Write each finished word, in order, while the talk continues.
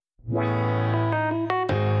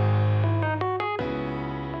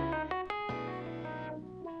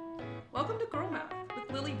Welcome to Girl Math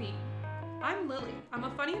with Lily Bean. I'm Lily. I'm a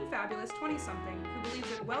funny and fabulous 20-something who believes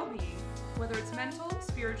that well-being, whether it's mental,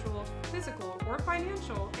 spiritual, physical, or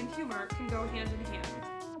financial, and humor can go hand in hand.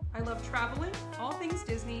 I love traveling, all things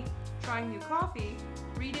Disney, trying new coffee,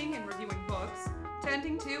 reading and reviewing books,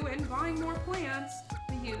 tending to and buying more plants,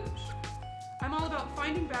 the huge. I'm all about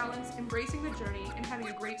finding balance, embracing the journey, and having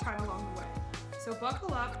a great time along the way. So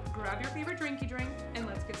buckle up, grab your favorite drinky drink, and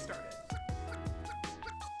let's get started.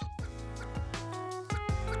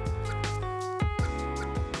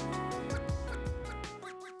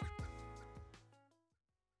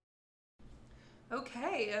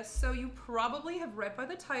 Okay, so you probably have read by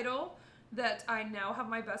the title that I now have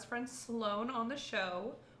my best friend Sloan on the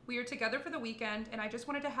show. We are together for the weekend, and I just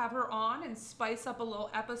wanted to have her on and spice up a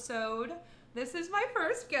little episode. This is my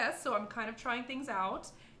first guest, so I'm kind of trying things out,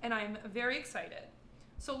 and I'm very excited.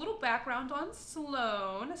 So a little background on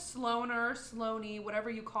Sloan, Sloaner, Sloanie, whatever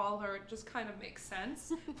you call her, it just kind of makes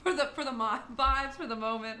sense for the vibes for the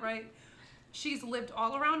moment, right? She's lived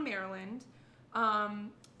all around Maryland.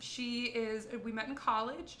 We met in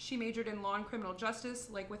college. She majored in law and criminal justice,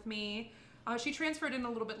 like with me. She transferred in a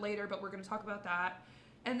little bit later, but we're going to talk about that.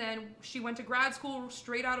 And then she went to grad school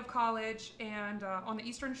straight out of college and on the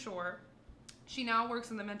Eastern Shore. She now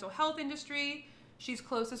works in the mental health industry. She's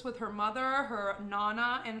closest with her mother, her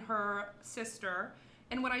Nana, and her sister.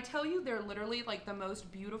 And when I tell you they're literally like the most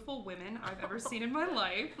beautiful women I've ever seen in my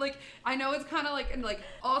life, like I know it's kind of like, and like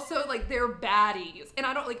also like they're baddies. And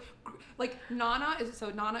I don't like Nana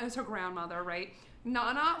is her grandmother, right?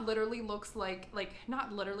 Nana literally looks like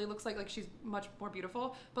not literally looks like she's much more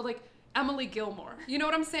beautiful, but like Emily Gilmore. You know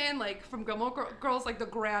what I'm saying? Like from Gilmore Girls, like the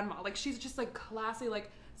grandma. Like she's just like classy,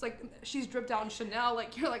 like it's like she's dripped out in Chanel.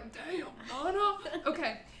 Like you're like, damn, Nana.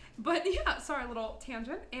 Okay. But yeah, sorry, a little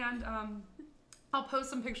tangent. And I'll post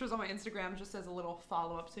some pictures on my Instagram just as a little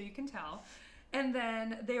follow-up so you can tell. And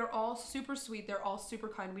then they are all super sweet. They're all super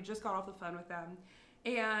kind. We just got off the phone with them.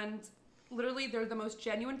 And literally, they're the most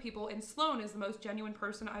genuine people. And Sloan is the most genuine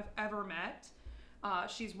person I've ever met.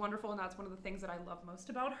 She's wonderful, and that's one of the things that I love most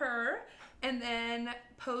about her. And then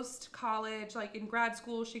post-college, like in grad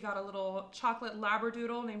school, she got a little chocolate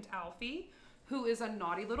labradoodle named Alfie, who is a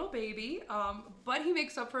naughty little baby. But he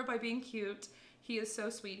makes up for it by being cute. He is so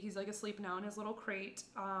sweet. He's like asleep now in his little crate.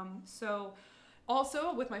 So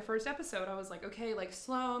also with my first episode, I was like, okay, like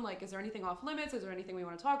Sloan, like, is there anything off limits? Is there anything we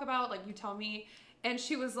want to talk about? Like, you tell me. And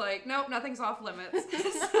she was like, nope, nothing's off limits.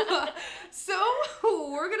 So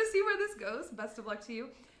we're going to see where this goes. Best of luck to you.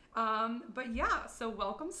 But yeah, so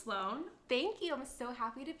welcome, Sloan. Thank you. I'm so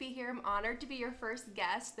happy to be here. I'm honored to be your first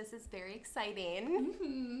guest. This is very exciting.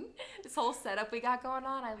 Mm-hmm. This whole setup we got going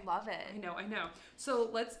on, I love it. I know. So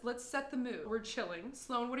let's set the mood. We're chilling.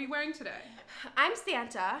 Sloan, what are you wearing today? I'm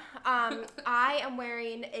Santa. I am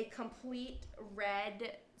wearing a complete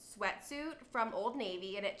red sweatsuit from Old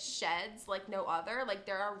Navy, and it sheds like no other. Like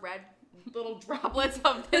there are red little droplets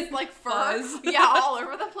of this like fur, all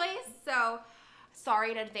over the place. So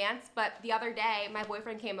sorry in advance, but the other day my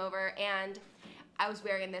boyfriend came over and I was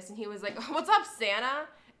wearing this and he was like, "What's up, Santa?"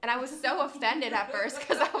 And I was so offended at first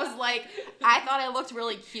because I was like, I thought I looked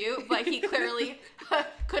really cute, but he clearly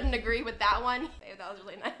couldn't agree with that one. That was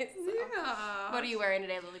really nice. So. Yeah. What are you wearing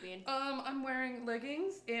today, Lily Bean? I'm wearing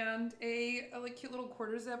leggings and a like cute little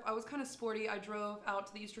quarter zip. I was kind of sporty. I drove out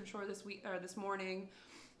to the Eastern Shore this morning.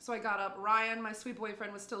 So I got up. Ryan, my sweet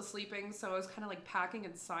boyfriend, was still sleeping, so I was kind of like packing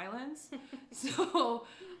in silence. So,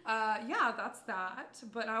 yeah, that's that.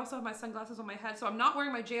 But I also have my sunglasses on my head, so I'm not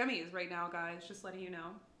wearing my jammies right now, guys, just letting you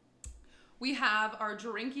know. We have our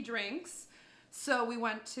drinky drinks. So we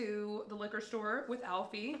went to the liquor store with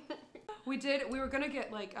Alfie. We were gonna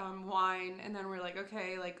get like wine, and then we're like,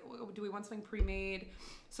 okay, like, do we want something pre-made?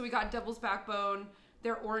 So we got Devil's Backbone.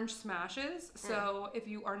 They're orange smashes. So if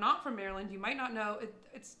you are not from Maryland, you might not know.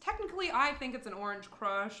 It's technically, I think it's an orange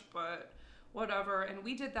crush, but whatever. And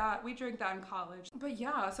we did that. We drank that in college. But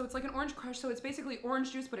yeah, so it's like an orange crush. So it's basically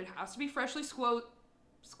orange juice, but it has to be freshly squozen?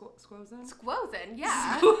 Squozen,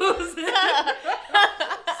 yeah.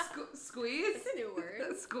 Squeeze? It's a new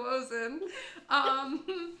word. Squozen.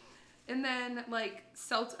 And then like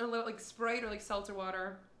Sprite or like seltzer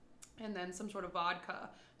water. and then some sort of vodka.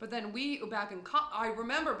 But then I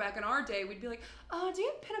remember back in our day, we'd be like, oh, do you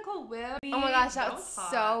have Pinnacle Whip? Oh my gosh, that was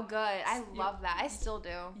so good. I love that. I still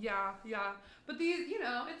do. Yeah. But these,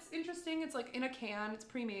 it's interesting. It's like in a can. It's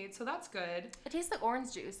pre-made, so that's good. It tastes like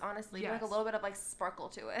orange juice, honestly. Yes. Like a little bit of like sparkle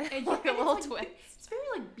to it. And like a little like, twist. It's very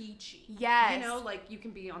like beachy. Yes. Like you can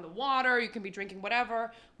be on the water, you can be drinking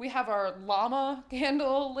whatever. We have our llama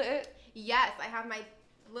candle lit. Yes, I have my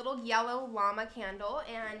little yellow llama candle,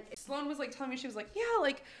 and Sloan was like telling me, she was like, yeah,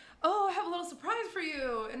 like, oh, I have a little surprise for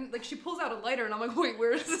you. And like she pulls out a lighter and I'm like, wait,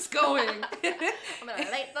 where is this going? I'm gonna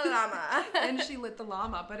light the llama. And she lit the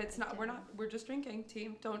llama, but it's not, we're just drinking,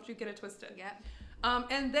 team. Don't you get it twisted. Yep.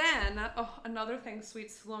 And then another thing sweet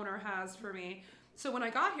Sloaner has for me. So when I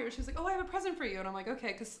got here, she was like, oh, I have a present for you. And I'm like,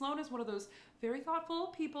 okay, because Sloan is one of those very thoughtful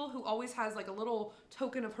people who always has like a little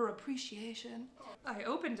token of her appreciation. I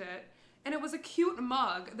opened it. And it was a cute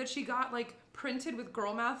mug that she got like printed with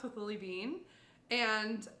Girl Math with Lily Bean.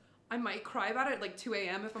 And I might cry about it at like 2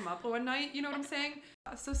 a.m. if I'm up one night, you know what I'm saying?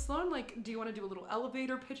 So Sloan, like, do you want to do a little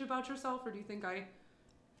elevator pitch about yourself, or do you think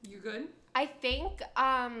you good? I think,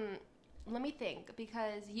 let me think,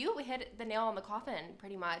 because you hit the nail on the coffin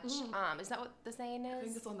pretty much. Is that what the saying is? I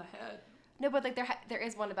think it's on the head. No, but like there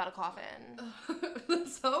is one about a coffin.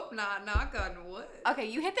 Let's hope not. Knock on wood. Okay,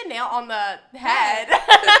 you hit the nail on the head.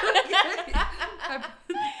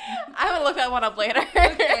 I'm gonna look that one up later.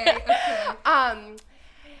 Okay.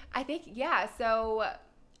 I think so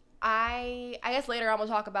I guess later on we'll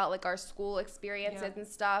talk about like our school experiences and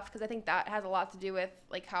stuff, because I think that has a lot to do with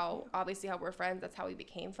like how obviously how we're friends. That's how we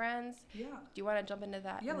became friends. Yeah. Do you want to jump into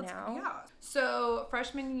that now? So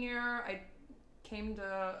freshman year, I came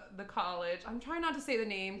to the college. I'm trying not to say the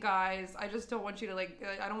name, guys. I just don't want you to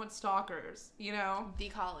I don't want stalkers, The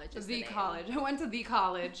college is the college. I went to the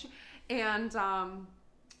college, and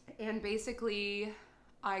basically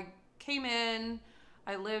I came in.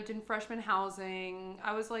 I lived in freshman housing.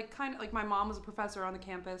 I was like kind of like, my mom was a professor on the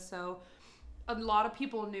campus, so a lot of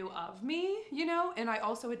people knew of me, and I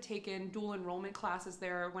also had taken dual enrollment classes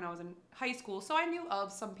there when I was in high school, so I knew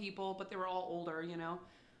of some people, but they were all older,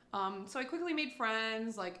 So I quickly made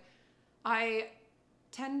friends. Like, I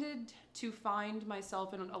tended to find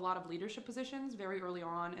myself in a lot of leadership positions very early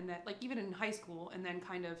on, and that, like, even in high school, and then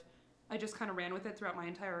I just kind of ran with it throughout my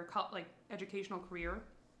entire educational career.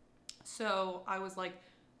 So I was like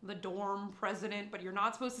the dorm president, but you're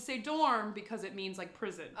not supposed to say dorm because it means like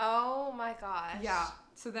prison. Oh my gosh. Yeah.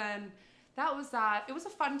 So then that was that. It was a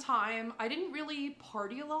fun time. I didn't really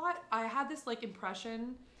party a lot. I had this like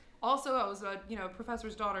impression. Also, I was a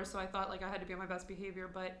professor's daughter, so I thought like I had to be on my best behavior,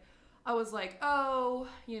 but I was like, I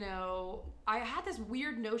had this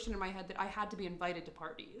weird notion in my head that I had to be invited to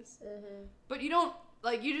parties. Mm-hmm. But you don't,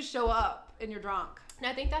 like, you just show up and you're drunk. No,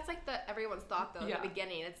 I think that's like everyone's thought though in the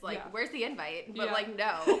beginning. It's like, where's the invite? But like,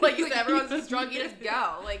 no, like you said, everyone's just drunk. You just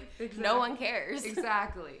go. Like, no one cares.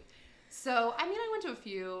 Exactly. So I went to a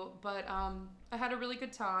few, but I had a really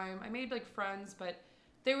good time. I made like friends, but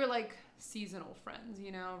they were like seasonal friends.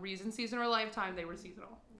 Reason, season, or lifetime. They were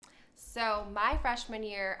seasonal. So my freshman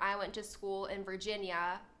year, I went to school in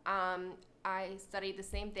Virginia. I studied the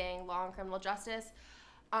same thing, law and criminal justice.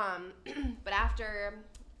 But after,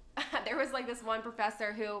 there was like this one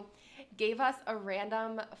professor who gave us a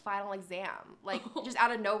random final exam, like just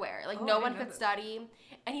out of nowhere. Like no one could study.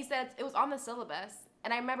 And he said it was on the syllabus.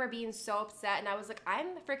 And I remember being so upset, and I was like,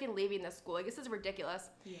 I'm freaking leaving this school. Like, this is ridiculous.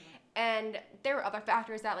 Yeah. And there were other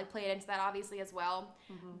factors that like played into that obviously as well.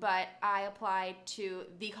 Mm-hmm. But I applied to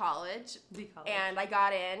the college. And I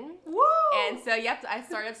got in. Woo! And so, I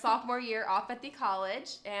started sophomore year off at the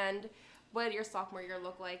college. And what did your sophomore year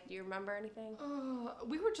look like? Do you remember anything?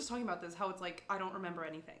 We were just talking about this, how it's like, I don't remember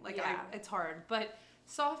anything. Like, it's hard. But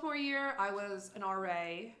sophomore year, I was an RA,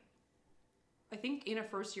 I think in a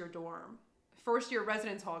first year dorm. First year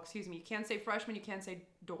residence hall, excuse me. You can't say freshman, you can't say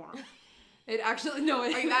dorm. It actually, no. Are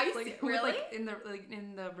you actually, like, really? In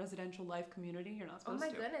the residential life community, you're not supposed to.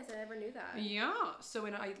 Oh my goodness, I never knew that. Yeah. So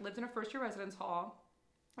I lived in a first year residence hall,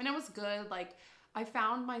 and it was good. Like, I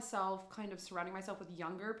found myself kind of surrounding myself with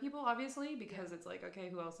younger people, obviously, because it's like, okay,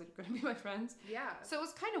 who else is going to be my friends? Yeah. So it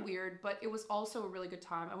was kind of weird, but it was also a really good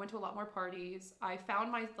time. I went to a lot more parties. I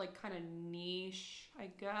found my like kind of niche,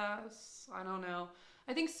 I guess. I don't know.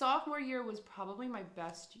 I think sophomore year was probably my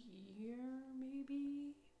best year,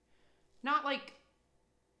 maybe. Not like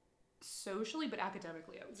socially, but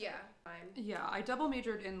academically, I would say. Yeah, fine. Yeah, I double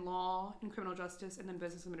majored in law and criminal justice and then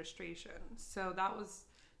business administration. So that was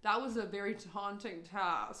that was a very daunting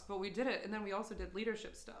task, but we did it. And then we also did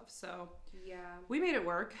leadership stuff. So Yeah. we made it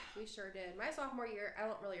work. We sure did. My sophomore year, I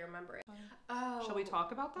don't really remember it. Shall we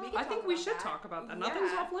talk about that? We can I think talk we about should that. talk about that. Yeah.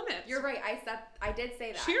 Nothing's off limits. You're right. I did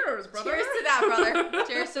say that. Cheers, brother. Cheers to that, brother.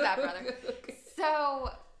 Cheers to that, brother.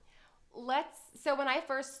 So when I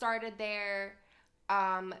first started there,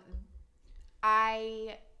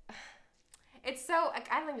 it's so,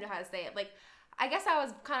 I don't even know how to say it. Like, I guess I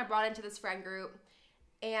was kind of brought into this friend group,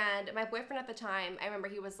 and my boyfriend at the time, I remember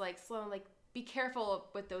he was like, Sloan, like, be careful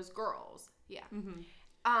with those girls. Yeah. Mm-hmm.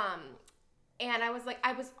 And I was like,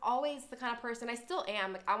 I was always the kind of person, I still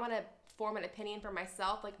am, like, I want to form an opinion for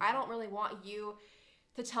myself. Like, I don't really want you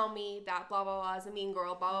to tell me that blah, blah, blah is a mean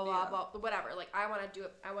girl, blah, blah, blah, blah, whatever. Like, I want to do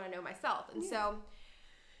it, I want to know myself. And so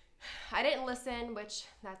I didn't listen, which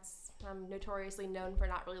I'm notoriously known for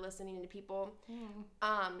not really listening to people.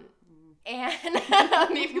 And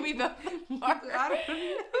maybe we both are. I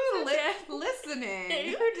don't know.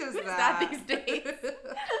 Listening. Who does that these days?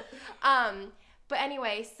 But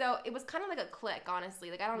anyway, so it was kind of like a clique,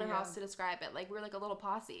 honestly. Like, I don't know how else to describe it. Like, we were like a little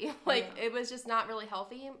posse. Like, it was just not really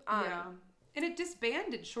healthy. And it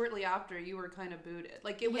disbanded shortly after you were kind of booted.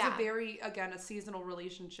 Like, it was a very, again, a seasonal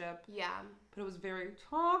relationship. Yeah. But it was very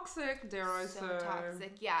toxic, dare I say. So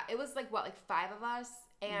toxic. Yeah. It was like, what, like 5 of us?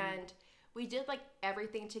 And we did like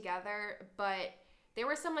everything together. But there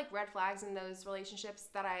were some like red flags in those relationships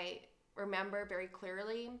that I remember very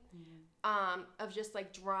clearly. Of just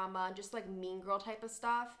like drama, just like mean girl type of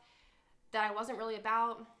stuff that I wasn't really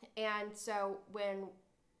about. And so when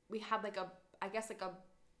we had like a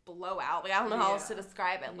blowout, like I don't know how else to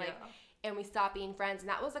describe it, like, and we stopped being friends, and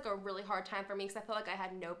that was like a really hard time for me because I felt like I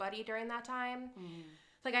had nobody during that time.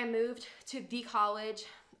 Like, I moved to the college,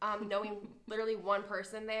 knowing literally one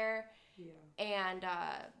person there, and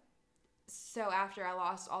so after I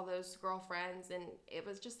lost all those girlfriends, and it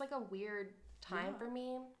was just like a weird time for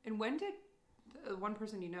me. And when did the one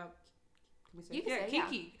person can we say? You can say,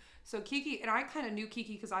 Kiki. So Kiki, and I kind of knew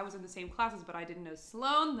Kiki because I was in the same classes, but I didn't know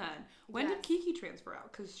Sloan then. When did Kiki transfer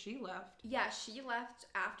out? Because she left. Yeah, she left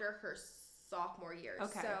after her sophomore year.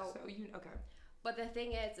 Okay. Okay. But the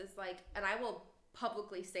thing is like, and I will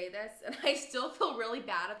publicly say this, and I still feel really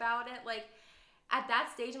bad about it. Like, at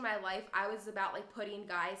that stage in my life, I was about like putting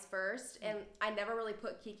guys first, and I never really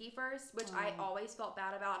put Kiki first, which I always felt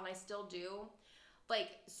bad about, and I still do. Like,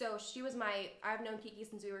 so she was I've known Kiki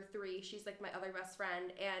since we were 3. She's like my other best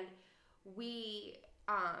friend, and we,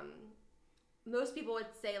 most people would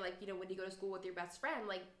say, like, you know, when you go to school with your best friend,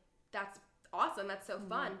 like, that's awesome, that's so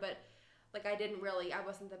fun, but like, I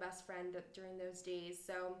wasn't the best friend during those days.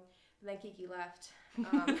 So then Kiki left, and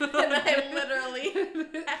I literally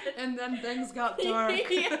and then things got dark.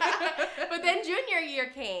 But then junior year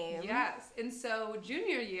came. Yes. And so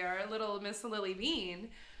junior year, little Miss Lily Bean,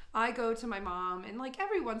 I go to my mom, and like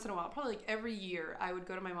every once in a while, probably like every year, I would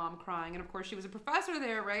go to my mom crying. And of course, she was a professor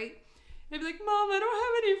there, right? And I'd be like, Mom, I don't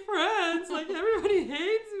have any friends. Like, everybody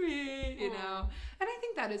hates me, you know? And I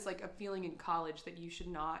think that is like a feeling in college that you should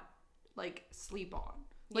not like sleep on.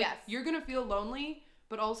 Like, you're going to feel lonely,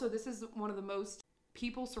 but also this is one of the most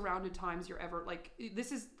people surrounded times you're ever, like,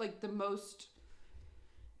 this is like the most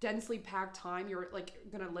densely packed time you're like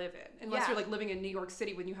gonna live in, unless you're like living in New York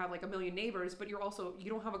City when you have like a million neighbors, but you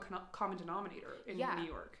don't have a common denominator in New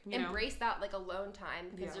York. Embrace that like alone time,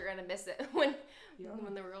 because you're gonna miss it when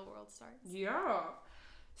the real world starts.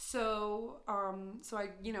 So I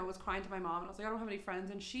was crying to my mom, and I was like, I don't have any friends.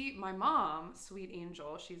 And my mom, sweet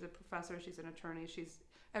angel, she's a professor, she's an attorney, she's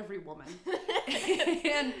every woman,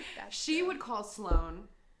 and she would call Sloan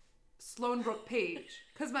Brooke Page,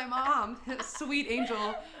 because my mom, sweet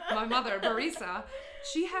angel, my mother, Marisa,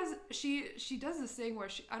 she does this thing where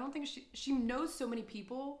I don't think she knows so many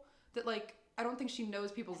people that, like, I don't think she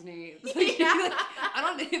knows people's names. Like,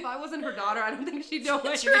 if I wasn't her daughter, I don't think she'd know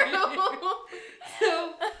my name.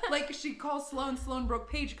 So, like, she calls Sloan Brooke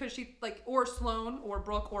Page because she, like, or Sloan or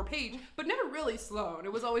Brooke or Page, but never really Sloan.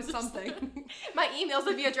 It was always something. My emails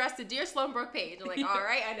would be addressed to Dear Sloan Brooke Page. I'm like, all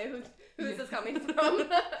right, I know who this is coming from.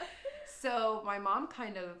 So my mom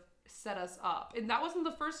kind of set us up, and that wasn't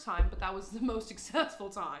the first time, but that was the most successful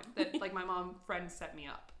time that like my mom friend set me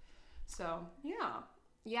up. So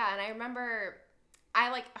yeah, and I remember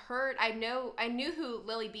I knew who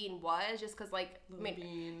Lily Bean was, just because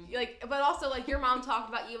but also like your mom talked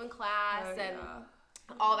about you in class and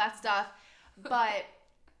all that stuff, but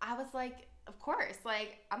I was like, of course,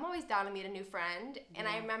 like, I'm always down to meet a new friend. And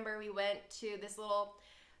I remember we went to this little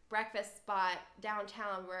breakfast spot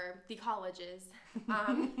downtown where the college is.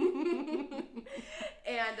 And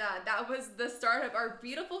And that was the start of our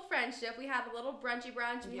beautiful friendship. We had a little brunchy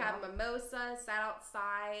brunch. We had a mimosa, sat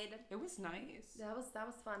outside. It was nice. That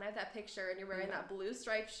was fun. I have that picture, and you're wearing that blue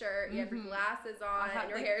striped shirt. You have your glasses on, and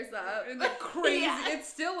your like, hair's up. Crazy. It's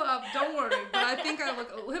still up. Don't worry. But I think I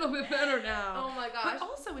look a little bit better now. Oh my gosh. But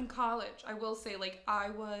also in college, I will say, like,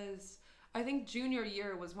 I think junior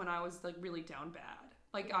year was when I was like really down bad.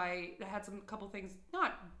 Like I had couple things,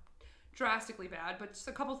 not drastically bad, but just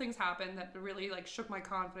a couple things happened that really like shook my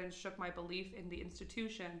confidence, shook my belief in the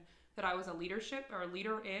institution that I was a leader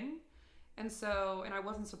in. And so, and I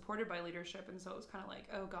wasn't supported by leadership. And so it was kind of like,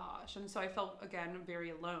 oh gosh. And so I felt, again,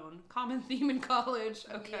 very alone. Common theme in college.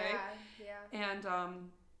 Okay. Yeah.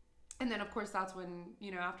 And then of course that's when,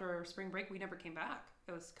 after spring break, we never came back.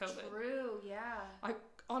 It was COVID. True. Yeah. I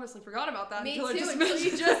honestly forgot about that. Me until too, until you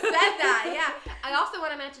just said that. Yeah. I also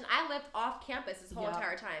want to mention I lived off campus this whole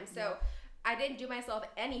entire time. So I didn't do myself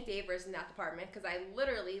any favors in that department because I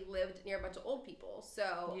literally lived near a bunch of old people.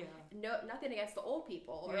 So nothing against the old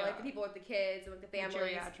people or like the people with the kids and like the families. The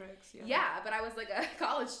geriatrics. Yeah, but I was like a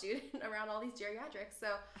college student around all these geriatrics.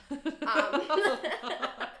 So,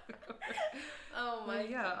 oh my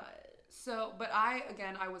god. So, but I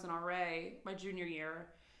was an RA my junior year,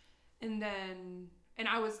 and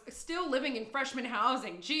I was still living in freshman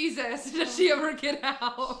housing. Jesus, did she ever get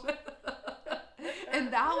out?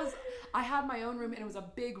 And I had my own room, and it was a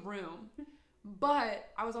big room, but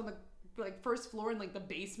I was on the first floor in like the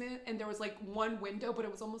basement, and there was like one window, but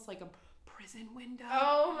it was almost like a prison window.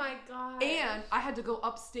 Oh my god. And I had to go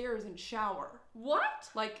upstairs and shower. What?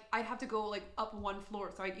 Like I'd have to go like up one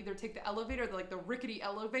floor, so I'd either take the elevator, the rickety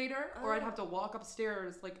elevator, or I'd have to walk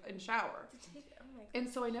upstairs and shower. And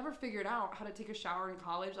so I never figured out how to take a shower in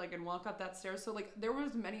college, and walk up that stairs. So there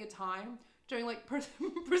was many a time during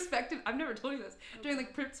prospective, I've never told you this, during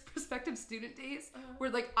prospective student days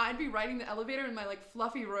where I'd be riding the elevator in my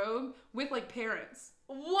fluffy robe with parents.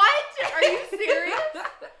 What? Are you serious?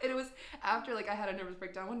 And it was after I had a nervous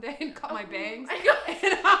breakdown one day and cut my bangs. And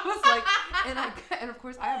I was and of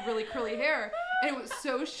course I have really curly hair, and it was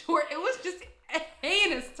so short. It was just a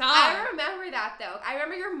heinous time. I remember that though. I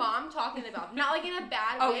remember your mom talking about, not in a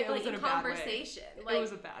bad way, but in conversation. It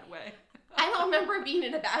was a bad way. I don't remember being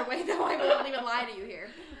in a bad way though. I won't even lie to you here.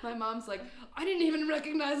 My mom's like, I didn't even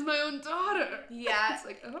recognize my own daughter. Yeah. It's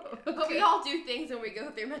like, oh. Okay. But we all do things when we go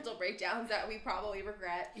through mental breakdowns that we probably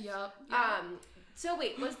regret. Yep. So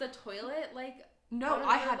wait, was the toilet No,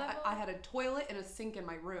 I had a toilet and a sink in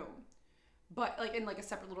my room, but in a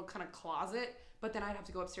separate little kind of closet. But then I'd have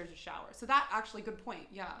to go upstairs to shower. So that actually, good point.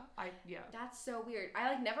 Yeah. That's so weird.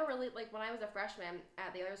 I never really, when I was a freshman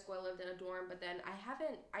at the other school, I lived in a dorm, but then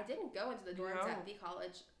I didn't go into the dorms at the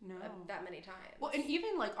college that many times. Well, and even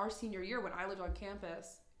our senior year when I lived on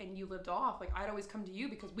campus and you lived off, I'd always come to you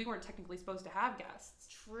because we weren't technically supposed to have guests.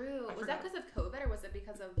 True. Was that because of COVID or was it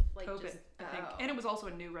because of COVID, I think. And it was also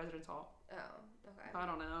a new residence hall. Oh, okay. I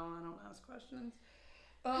don't know. I don't ask questions.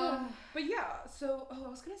 But yeah, so, I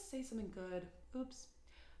was going to say something good. Oops.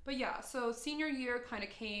 But yeah, so senior year kind of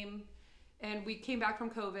came, and we came back from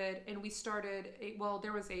COVID, and we started,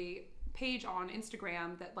 there was a page on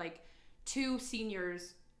Instagram that 2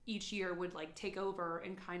 seniors each year would take over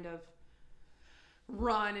and kind of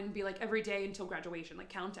run and be every day until graduation,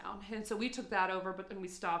 countdown. And so we took that over, but then we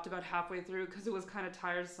stopped about halfway through because it was kind of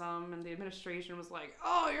tiresome, and the administration was like,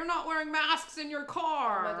 oh, you're not wearing masks in your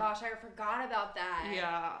car. Oh my gosh, I forgot about that.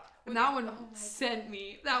 Yeah. And that one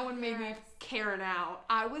that one made me Karen out.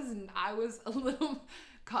 I was a little,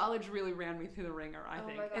 college really ran me through the ringer, I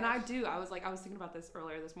think. And I was thinking about this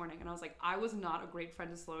earlier this morning, and I was like, I was not a great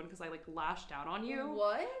friend to Sloan because I lashed out on you.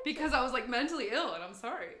 What? Because I was mentally ill, and I'm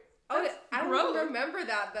sorry. Oh, I don't remember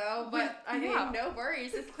that though, but I mean, no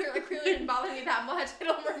worries. It's clearly didn't bother me that much. I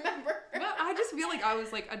don't remember. But I just feel like I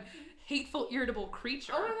was a hateful, irritable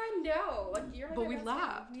creature. Oh my god, no! But we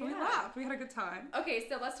laughed. Yeah. We laughed. We had a good time. Okay,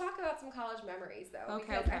 so let's talk about some college memories though. Okay.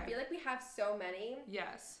 Because I feel like we have so many.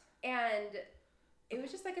 Yes. And it was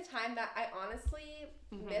just a time that I honestly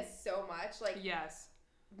miss so much. Yes.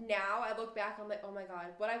 Now I look back, I'm like, oh my god,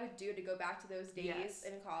 what I would do to go back to those days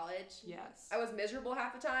in college. Yes. I was miserable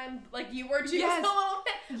half the time, you were too, yes. a little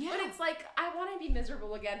bit. Yeah. But it's I want to be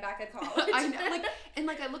miserable again back at college. I know, and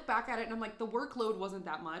I look back at it and I'm the workload wasn't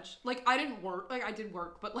that much. I didn't work, I did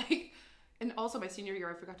work, but and also my senior year,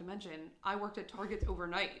 I forgot to mention, I worked at Target's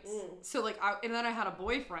overnights. So and then I had a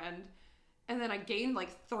boyfriend. And then I gained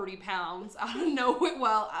 30 pounds out of nowhere.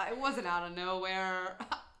 Well, I wasn't out of nowhere.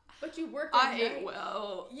 But you worked at night. I ate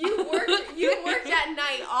well. You worked at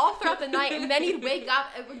night all throughout the night, and then you'd wake up.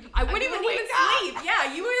 I wouldn't even sleep.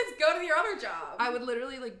 Yeah, you would just go to your other job. I would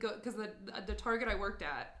literally go, because the Target I worked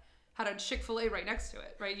at, had a Chick-fil-A right next to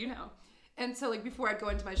it, right? You know. And so like before I'd go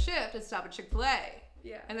into my shift, I'd stop at Chick-fil-A.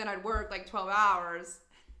 Yeah. And then I'd work like 12 hours.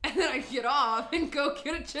 And then I'd get off and go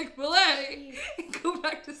get a Chick-fil-A and go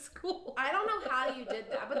back to school. I don't know how you did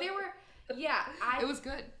that, but they were, It was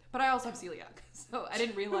good. But I also have celiac, so I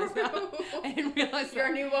didn't realize that. I didn't realize You're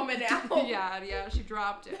that. a new woman now. yeah, she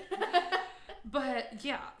dropped it. But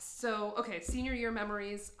yeah, so, okay, senior year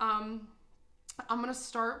memories. I'm going to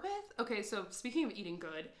start with, okay, so speaking of eating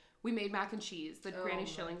good, we made mac and cheese, the Granny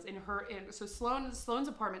Shillings so Sloan's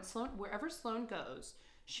apartment, wherever Sloan goes,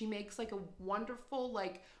 she makes like a wonderful,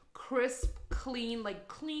 like crisp, clean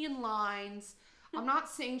lines. I'm not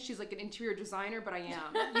saying she's like an interior designer, but I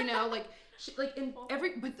am, you know, like she, like in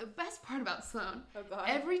but the best part about Sloan,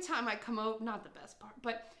 every time I come over, not the best part,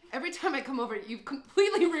 but every time I come over, you've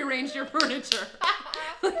completely rearranged your furniture.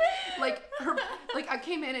 like I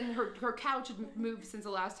came in and her couch had moved since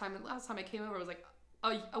the last time. And last time I came over, it was like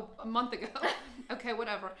a month ago. Okay,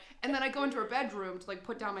 whatever. And then I go into her bedroom to like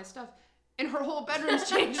put down my stuff, and her whole bedroom's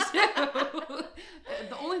changed too.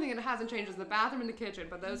 The only thing that hasn't changed is the bathroom and the kitchen,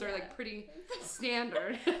 but those are like pretty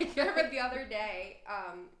standard. I remember the other day,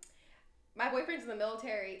 my boyfriend's in the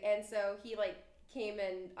military, and so he like came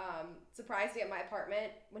and surprised me at my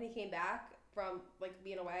apartment when he came back from like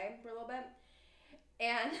being away for a little bit,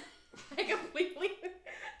 and I completely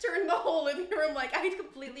turned the whole living room, like I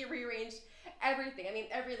completely rearranged everything. I mean,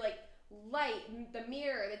 every like light, the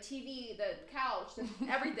mirror, the TV, the couch,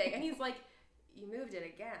 everything. And he's like, you moved it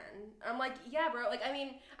again. I'm like, yeah, bro. Like, I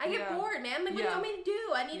mean, I get bored, man. Like, what do you want me to do?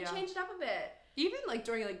 I need to change it up a bit. Even like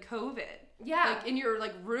during like COVID. Yeah. Like in your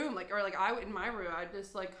like room, like, or like in my room, I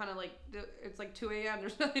just like kind of like, it's like 2 a.m.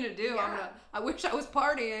 There's nothing to do. Yeah. I wish I was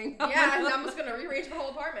partying. Yeah, and I'm just going to rearrange my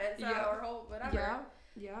whole apartment. So, or whole whatever.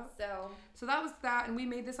 Yeah. So that was that, and we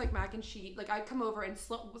made this like mac and cheese. Like I'd come over and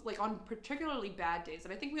like on particularly bad days,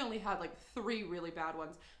 and I think we only had like 3 really bad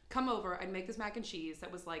ones. Come over, I'd make this mac and cheese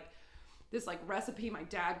that was like this like recipe my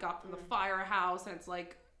dad got from the firehouse, and it's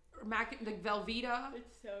like like Velveeta.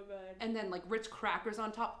 It's so good. And then like rich crackers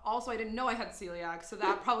on top. Also, I didn't know I had celiac, so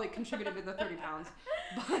that probably contributed to the 30 pounds.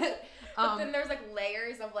 But then there's like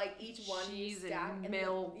layers of like each one you cheese stack and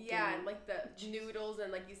milk. And like the noodles,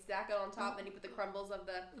 and like you stack it on top, and you put the crumbles of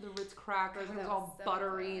the Ritz crackers, and it was all so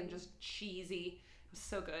buttery good. and just cheesy. It was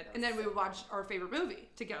so good. And then we would watch our favorite movie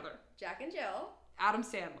together. Jack and Jill. Adam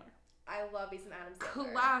Sandler. I love me some Adam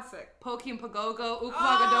Sandler. Classic. Pokey and Pagogo, Oh,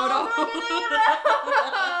 Ukmagadodo.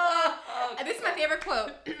 This is my favorite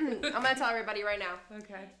quote. I'm going to tell everybody right now.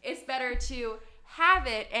 Okay. It's better to have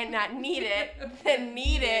it and not need it than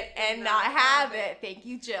need it and not have it. Thank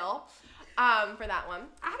you, Jill, for that one.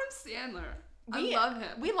 Adam Sandler. I love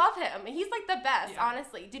him. We love him. He's like the best,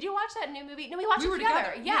 honestly. Did you watch that new movie? No, we watched it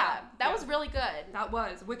together. Yeah, that was really good. That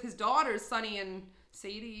was with his daughters, Sunny and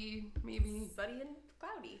Sadie, maybe. Sunny and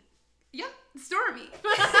Cloudy. Yep, Stormy.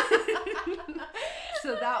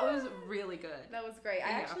 So that was really good. That was great.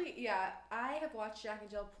 I have watched Jack and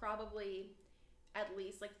Jill probably at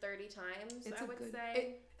least like 30 times, I would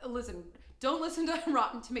say. Listen, don't listen to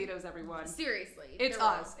Rotten Tomatoes, everyone. Seriously. It's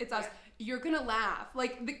us. It's us. You're going to laugh.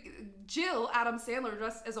 Like, Jill, Adam Sandler,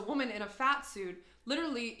 dressed as a woman in a fat suit,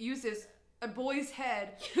 literally uses a boy's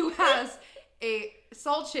head who has a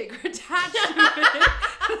salt shaker attached to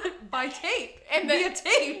it by tape. Via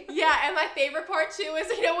tape. Yeah, and my favorite part too is,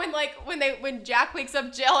 you know, when Jack wakes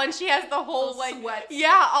up Jill and she has the whole like sweat.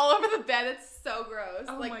 Yeah, all over the bed. It's so gross.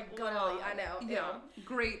 Oh like, my god. Literally, I know. Yeah.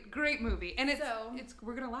 Great movie. And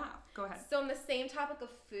we're gonna laugh. Go ahead. So on the same topic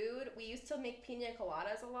of food, we used to make pina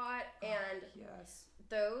coladas a lot, and yes.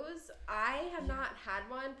 Those, I have not had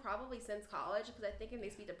one probably since college, because I think it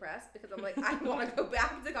makes me depressed, because I'm like, I want to go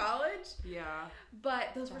back to college. Yeah.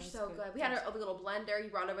 But those were so good. We had a little blender. You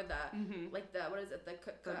brought over the, like the, what is it? The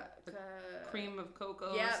cream of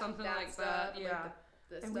cocoa or something like that. Yeah. Like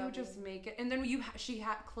the and we would just make it. And then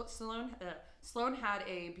Sloan had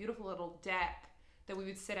a beautiful little deck that we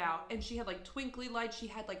would sit out. And she had like twinkly lights. She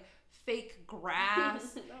had like fake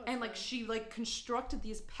grass. And like she like constructed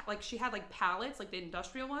these, like she had like pallets, like the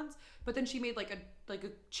industrial ones. But then she made like a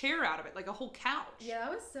chair out of it, like a whole couch. Yeah, that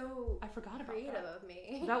was so I forgot about creative that. of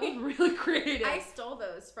me. That was really creative. I stole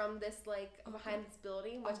those from this like behind this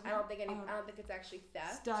building, which I don't think it's actually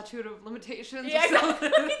theft. Statute of limitations. Yeah,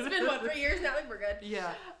 it's been 3 years now. Like we're good.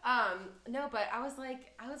 Yeah. No, but I was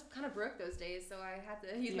kind of broke those days, so I had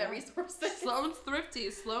to use my resources. Sloan's thrifty.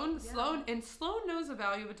 Sloan knows the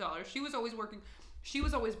value of a dollar. She was always working. She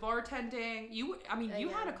was always bartending. You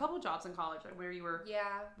had a couple jobs in college where you were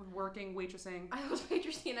working, waitressing. I was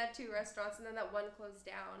waitressing at 2 restaurants, and then that one closed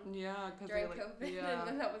down. Yeah, during COVID, and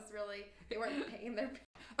then that was really, they weren't paying their.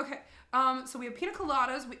 Okay. So we have pina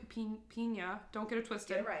coladas, pina, don't get it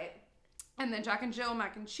twisted. Get it right. And then Jack and Jill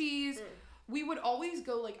mac and cheese. We would always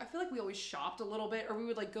go, like, I feel like we always shopped a little bit, or we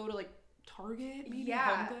would, like, go to, like, Target, maybe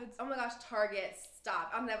Home Goods. Oh my gosh, Target,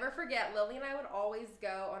 stop. I'll never forget, Lily and I would always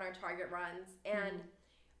go on our Target runs, and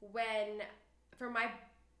when, for my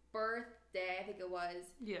birthday, I think it was,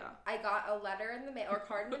 I got a letter in the mail, or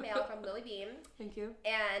card in the mail from Lily Bean. Thank you.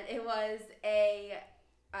 And it was a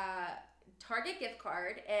Target gift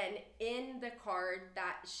card, and in the card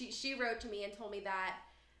that she wrote to me and told me that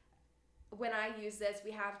when I use this,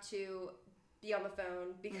 we have to be on the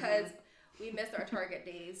phone because we missed our Target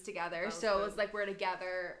days together. So it was like we're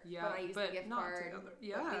together when I use the gift card.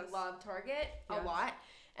 Yeah, we love Target a lot.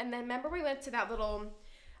 And then remember we went to that little,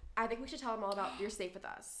 I think we should tell them all about You're Safe With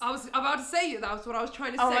Us. I was about to say that was what I was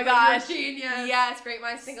trying to say. Oh my gosh. You're a genius. Yes, great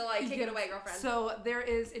minds think alike. Take it away, girlfriend. So there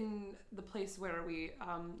is, in the place where we,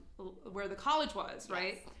 where the college was,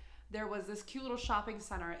 right? Yes. There was this cute little shopping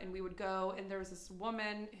center, and we would go, and there was this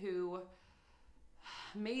woman who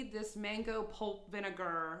made this mango pulp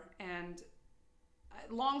vinegar, and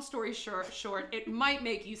long story short, it might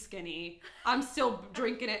make you skinny. I'm still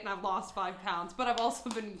drinking it, and I've lost 5 pounds, but I've also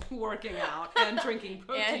been working out and drinking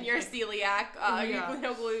protein. And you're celiac.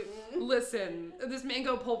 No gluten. Listen, this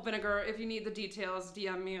mango pulp vinegar, if you need the details,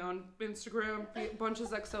 DM me on Instagram, bunches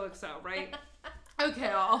XOXO, right? Okay,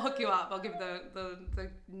 I'll hook you up. I'll give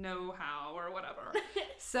the know-how or whatever.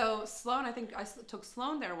 So Sloan, I think I took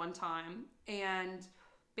Sloan there one time, and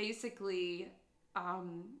basically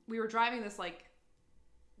we were driving this, like,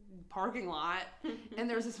 parking lot, and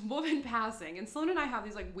there's this woman passing, and Sloan and I have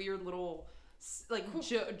these, like, weird little, like,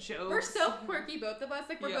 jokes. We're so quirky, both of us.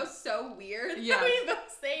 Like, we're both so weird. Yeah. We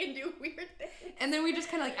both say and do weird things. And then we just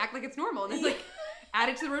kind of, like, act like it's normal, and it's, like, add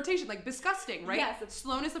it to the rotation, like disgusting, right? Yes.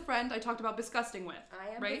 Sloan is the friend I talked about disgusting with.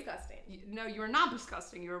 I am right? disgusting. No, you are not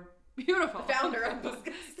disgusting. You're beautiful. The founder of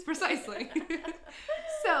disgusting. Precisely.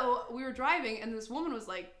 So we were driving, and this woman was,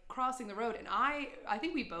 like, crossing the road, and I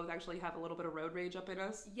think we both actually have a little bit of road rage up in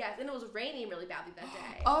us. Yes, and it was raining really badly that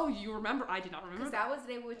day. Oh, you remember? I did not remember. Because that was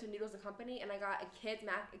the day we went to Noodles & Company, and I got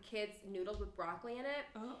a kid's noodles with broccoli in it.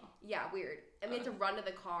 Oh. Yeah, weird. And we had to run to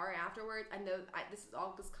the car afterwards. I know this is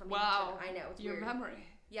all just coming. Wow. I know, it's your weird. memory.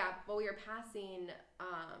 Yeah, but we were passing.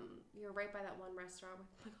 We were right by that one restaurant.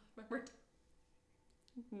 Remember?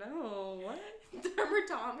 No, what? Remember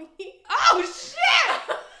Tommy? Oh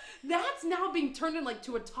shit! That's now being turned in, like,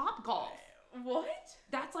 to a Topgolf. What?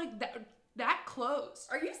 That's like that closed.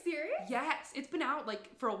 Are you serious? Yes, it's been out,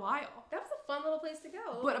 like, for a while. That was a fun little place to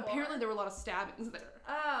go. But apparently there were a lot of stabbings there.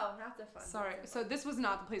 Oh, that's a fun. Sorry. So this was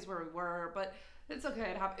not the place where we were, but it's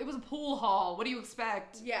okay. It happened. It was a pool hall. What do you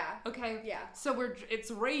expect? Yeah. Okay. Yeah. So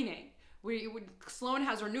it's raining. Sloan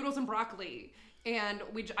has her noodles and broccoli, and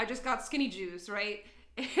I just got skinny juice, right?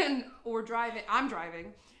 And we're driving. I'm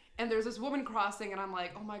driving. And there's this woman crossing, and I'm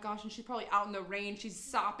like, oh my gosh, and she's probably out in the rain. She's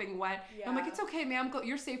sopping wet. Yeah. I'm like, it's okay, ma'am.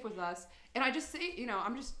 You're safe with us. And I just say,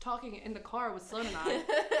 I'm just talking in the car with Sloan and I.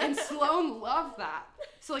 And Sloan loved that.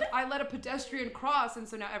 So, like, I let a pedestrian cross, and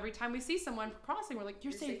so now every time we see someone crossing, we're like,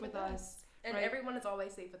 you're safe with us. And right? Everyone is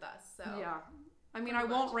always safe with us. So yeah. I mean, I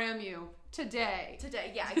won't ram you today.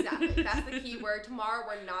 Today, yeah, exactly. That's the key word. Tomorrow,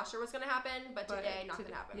 we're not sure what's going to happen, but today, not going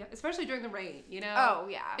to happen. Yeah, especially during the rain, Oh,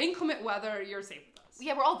 yeah. Inclement weather, you're safe with us.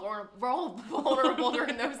 Yeah, we're all vulnerable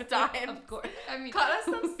during those times. Of course. I mean, cut us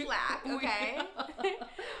some slack, okay?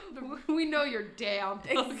 We know you're damn.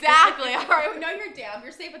 Exactly. All right, we know you're damn.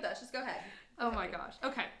 You're safe with us. Just go ahead. Oh my gosh.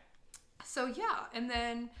 Okay. So yeah, and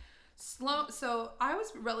then So I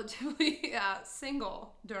was relatively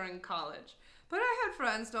single during college. But I had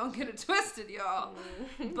friends, don't get it twisted, y'all.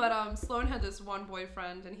 But Sloan had this one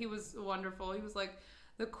boyfriend, and he was wonderful. He was like,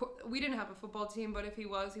 we didn't have a football team, but if he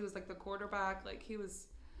was like the quarterback. Like, he was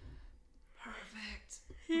perfect.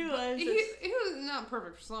 He was not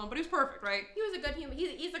perfect for Sloan, but he was perfect, right? He was a good human.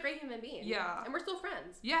 He's a great human being. Yeah. And we're still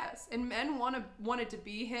friends. Yes. And men wanted to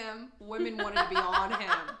be him. Women wanted to be on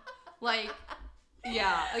him. Like...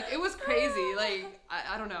 Yeah, like, it was crazy. Like,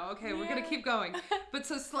 I don't know. Okay, we're gonna keep going. But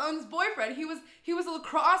so Sloan's boyfriend, he was a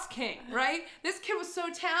lacrosse king, right? This kid was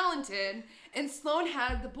so talented, and Sloan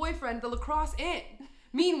had the boyfriend, the lacrosse in.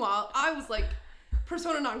 Meanwhile, I was like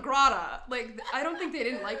persona non grata. Like, I don't think they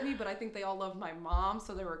didn't like me, but I think they all loved my mom,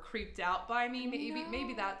 so they were creeped out by me. Maybe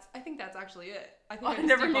I think that's actually it. I think I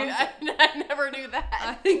never knew that.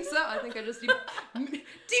 I think so. I think I just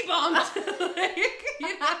debunked.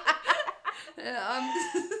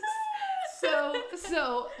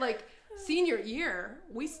 So like senior year,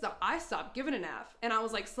 I stopped giving an F, and I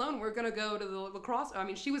was like, Sloan, we're gonna go to the lacrosse. I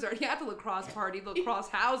mean, she was already at the lacrosse party, the lacrosse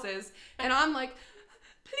houses, and I'm like,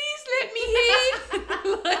 please let me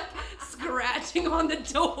in. Like, scratching on the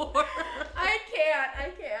door. I can't.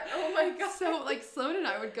 Oh my god. So, like, Sloan and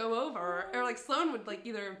I would go over, or, like, Sloan would, like,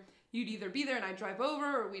 you'd either be there and I'd drive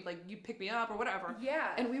over, or you'd pick me up, or whatever.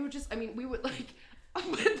 Yeah. And we would we would, like, but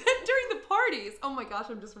then during the parties, oh my gosh,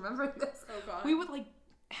 I'm just remembering this. Oh god. We would, like,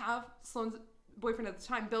 have Sloan's boyfriend at the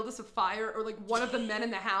time build us a fire, or, like, one of the men in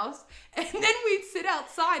the house, and then we'd sit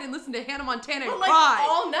outside and listen to Hannah Montana and like, cry.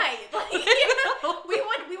 all night. Like, you know,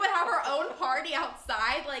 we would have our own party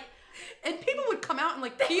outside, like, and people would come out and,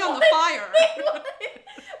 like, pee on the fire.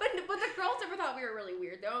 But the girls never thought we were really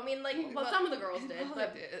weird, though. I mean, like, well, some of the girls did.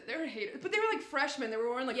 But they were haters. But they were, like, freshmen. They were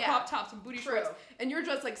wearing, like, Yeah. crop tops and booty shorts. And you're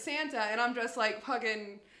dressed like Santa, and I'm dressed like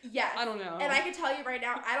fucking... Yes. I don't know. And I can tell you right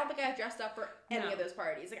now, I don't think I've dressed up for any of those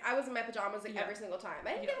parties. Like, I was in my pajamas, like, every single time.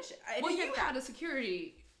 I didn't give a shit. Well, you had a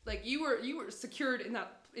security... Like, you were secured in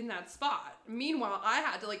that spot. Meanwhile, I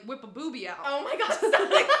had to, like, whip a boobie out. Oh my god.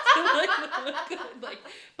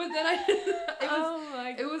 But then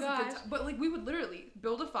it was a good time. But, like, we would literally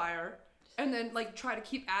build a fire and then, like, try to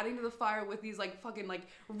keep adding to the fire with these, like, fucking, like,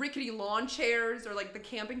 rickety lawn chairs or, like, the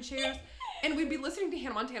camping chairs. And we'd be listening to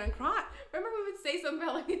Hannah Montana and cry. Remember we would say something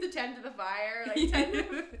about, like, we need to tend to the fire, like, tend to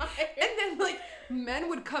the fire. And then, like, men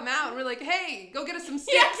would come out and we're like, hey, go get us some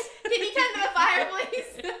sticks. Yes, can you tend to the fire,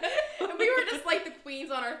 please? And we were just, like, the queens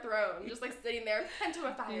on our throne, just, like, sitting there, tend to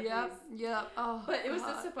a fire, please. Yep. Oh, but it was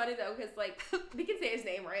just so funny, though, because, like, we can say his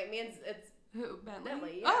name, right? I mean, it's who? Bentley?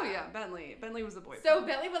 Bentley, yeah. Oh, yeah, Bentley. Bentley was the boyfriend. So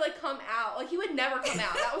Bentley would, like, come out. Like, he would never come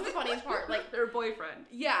out. That was the funniest part. Like, their boyfriend.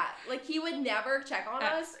 Yeah. Like, he would never check on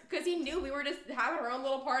us because he knew we were just having our own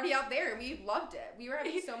little party out there, and we loved it. We were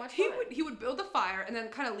having so much fun. He would build a fire and then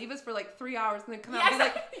kind of leave us for, like, 3 hours and then come out and be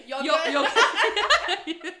like, yo, and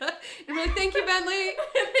we're like, thank you, Bentley.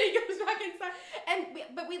 And then he goes back inside.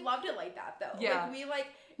 But we loved it like that, though. Yeah. Like,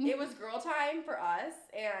 it was girl time for us,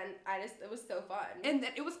 and it was so fun. And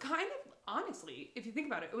then it was kind of, honestly, if you think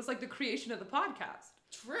about it was like the creation of the podcast.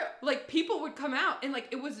 True. Like, people would come out, and, like,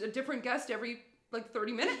 it was a different guest every, like,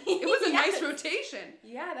 30 minutes. It was a nice rotation.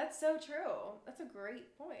 Yeah, that's so true. That's a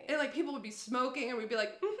great point. And, like, people would be smoking, and we'd be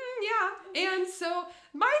like, yeah. And so,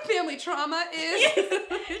 my family trauma is...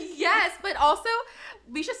 Yes, but also,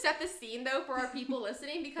 we should set the scene, though, for our people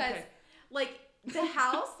listening, because, like, the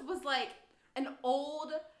house was, like, an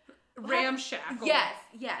old... ramshackle. Yes.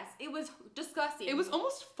 It was disgusting. It was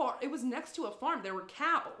almost it was next to a farm. There were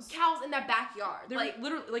cows. Cows in their backyard. There like,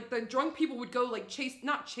 literally, like, the drunk people would go, like,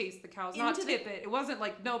 not chase the cows, not tip it. It wasn't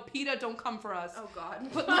like, no, PETA, don't come for us. Oh, God.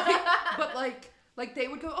 But, like, they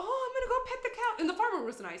would go, oh, I'm gonna go pet the cow. And the farmer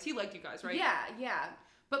was nice. He liked you guys, right? Yeah.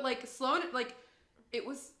 But, like, Sloan, like, it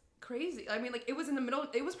was crazy. I mean, like, it was in the middle.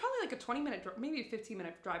 It was probably, like, a 20-minute, maybe a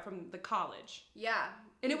 15-minute drive from the college. Yeah.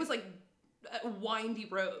 And it was, like, a windy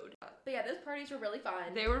road. But yeah, those parties were really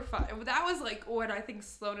fun. They were fun. That was, like, when I think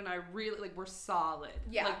Sloan and I really, like, were solid.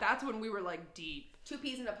 Yeah. Like, that's when we were, like, deep. 2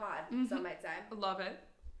 peas in a pod, some might say. Love it.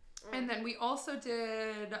 And then we also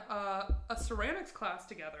did a ceramics class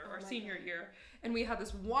together our senior year. And we had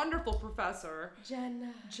this wonderful professor.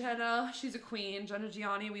 Jenna. She's a queen. Jenna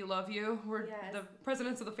Gianni, we love you. We're the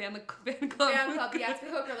presidents of the fan club. Fan club, yes. We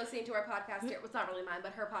hope you're listening to our podcast here. Well, it's not really mine,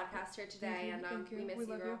 but her podcast here today. Thank you. We miss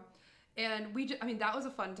you, girl. And that was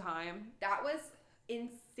a fun time. That was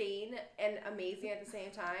insane and amazing at the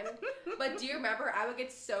same time. But do you remember? I would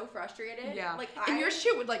get so frustrated. Yeah. Like, and your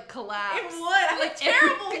shit would, like, collapse. It would. I had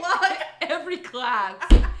terrible luck. Every class.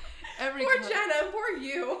 Poor Jenna. Poor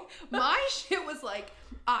you. My shit was like,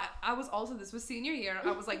 I was also, this was senior year.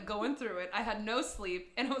 I was, like, going through it. I had no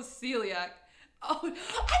sleep, and I was celiac. Oh, I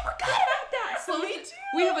forgot about that. So Me too.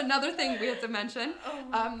 We have another thing we have to mention. Oh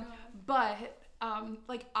my God. But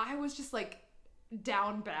like, I was just, like,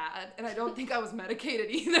 down bad, and I don't think I was medicated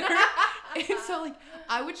either. And so, like,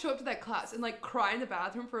 I would show up to that class and, like, cry in the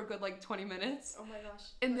bathroom for a good, like, 20 minutes. Oh my gosh.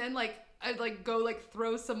 And then, like, I'd, like, go, like,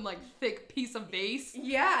 throw some, like, thick piece of vase.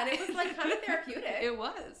 Yeah, and it was, like, kind of therapeutic. It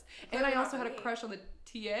was. And I also had a crush on the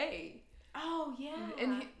TA. Oh, yeah.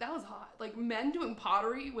 And that was hot. Like, men doing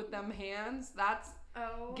pottery with them hands, that's...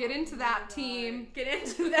 Oh, get into that team. Get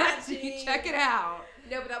into that team. Check it out.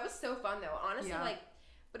 No, but that was so fun, though. Honestly, like,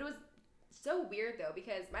 but it was so weird, though,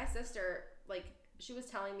 because my sister, like, she was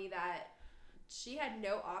telling me that she had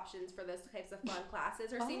no options for those types of fun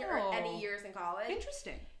classes her senior or any years in college.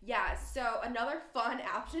 Interesting. Yeah, so another fun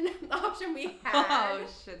option we had. Oh,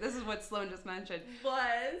 shit. This is what Sloan just mentioned.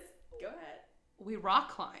 Was, go ahead. We rock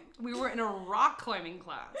climbed. We were in a rock climbing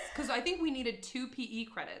class because I think we needed 2 PE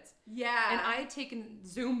credits. Yeah. And I had taken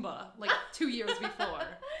Zumba like 2 years before.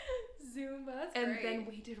 Zumba. That's And great. then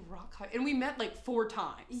we did rock climbing. And we met like 4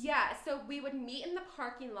 times. Yeah, so we would meet in the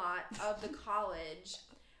parking lot of the college,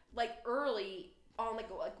 like early on, like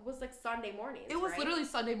it was like Sunday mornings. It was literally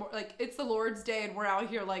Sunday morning. Like, it's the Lord's Day and we're out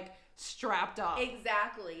here like strapped up.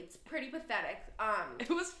 Exactly. It's pretty pathetic. It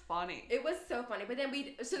was funny. It was so funny. But then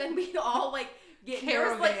we'd all like get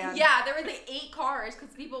Caravan. There was like 8 cars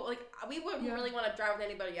because people like we wouldn't really want to drive with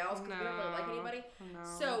anybody else because we didn't really like anybody. No.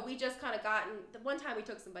 So we just kind of the one time we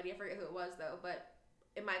took somebody, I forget who it was though, but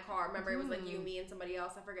in my car, remember it was like you, me, and somebody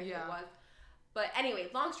else. I forget who it was. But anyway,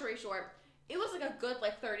 long story short, it was like a good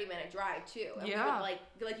like 30-minute drive too. And we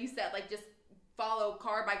would like you said, like just follow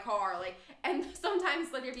car by car, like, and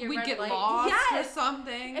sometimes like there'd be a we'd red get light. lost or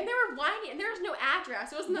something. And they were whining, and there was no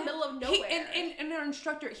address. It was in the middle of nowhere. And our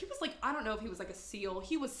instructor, he was like, I don't know if he was like a SEAL.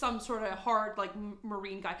 He was some sort of hard like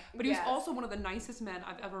Marine guy, but he was also one of the nicest men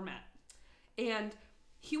I've ever met. And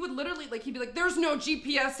he would literally like, he'd be like, there's no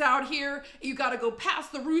GPS out here. You got to go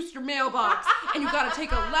past the Rooster mailbox and you got to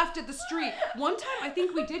take a left at the street. One time I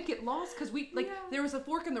think we did get lost because there was a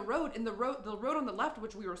fork in the road, and the road on the left,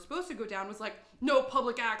 which we were supposed to go down, was like no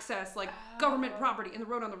public access, like government property. And the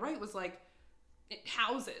road on the right was like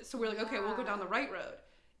houses. So we were like, okay, we'll go down the right road.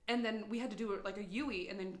 And then we had to do like a U-E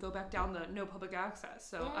and then go back down the no public access.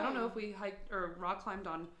 So I don't know if we hiked or rock climbed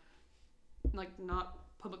on like not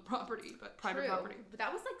public property, but private property. But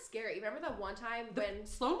that was like scary. Remember that one time when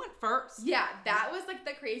Sloan went first? Yeah, that was like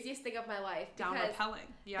the craziest thing of my life. Down rappelling.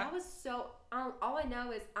 Yeah. That was so. All I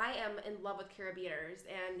know is I am in love with carabiners,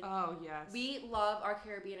 and oh yes, we love our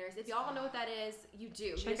carabiners. If y'all don't know what that is, you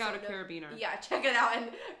do. Check out a carabiner. Yeah, check it out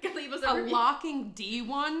and leave us a locking D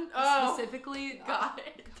one specifically. God,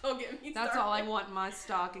 don't get me started. That's all I want in my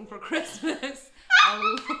stocking for Christmas.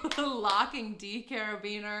 A locking D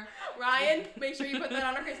carabiner. Ryan, make sure you put that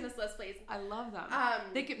on our Christmas list, please. I love them.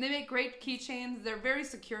 They make great keychains. They're very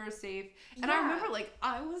secure, safe. And I remember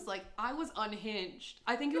I was unhinged.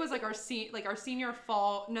 I think it was like our senior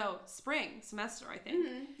spring semester, I think.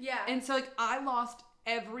 Mm-hmm. Yeah. And so like I lost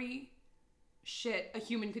every shit a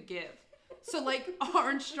human could give. So like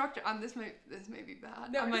our instructor, this may be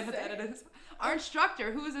bad. I might have to edit this. Our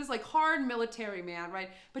instructor, who was this like hard military man, right?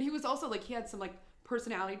 But he was also like, he had some like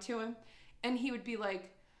personality to him, and he would be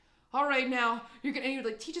like, all right, now and he would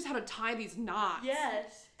like teach us how to tie these knots.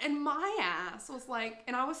 Yes. And my ass was like,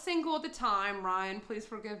 and I was single at the time, Ryan, please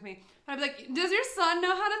forgive me. And I'd be like, does your son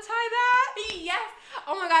know how to tie that? Yes.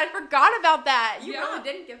 Oh my God, I forgot about that. You really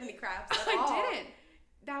didn't give any craps at all. I didn't.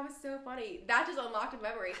 That was so funny. That just unlocked a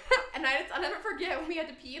memory. And I'll never forget when we had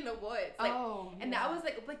to pee in the woods. Like, and that was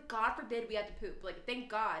like, God forbid we had to poop. Like, thank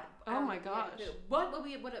God. Oh my gosh. What would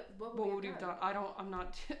we have done?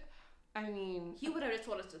 I mean, he would have just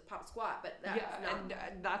told us to pop squat, but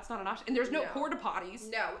that's not an option. And there's no porta potties.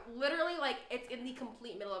 No, literally, like it's in the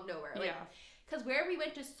complete middle of nowhere. Like, because where we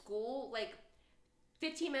went to school, like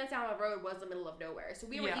 15 minutes down the road was the middle of nowhere. So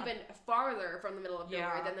we were even farther from the middle of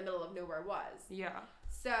nowhere than the middle of nowhere was. Yeah.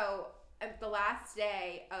 So at the last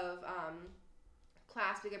day of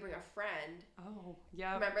class, we could bring a friend. Oh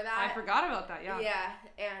yeah. Remember that? I forgot about that. Yeah. Yeah,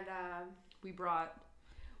 and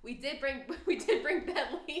we did bring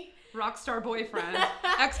Bentley, rockstar boyfriend,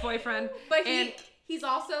 ex-boyfriend, but he's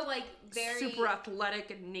also like very super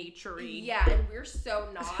athletic and naturey. Yeah, and we're so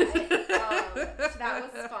not. So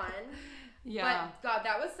that was fun. Yeah. But God,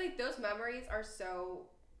 that was like those memories are so.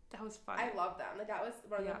 That was fun. I love them. Like that was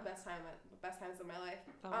one of the best times of my life.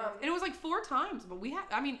 And it was like 4 times, but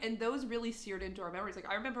and those really seared into our memories. Like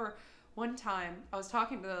I remember one time I was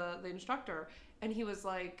talking to the instructor, and he was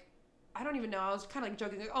like, I don't even know. I was kind of like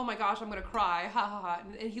joking, like, oh my gosh, I'm going to cry. Ha ha ha.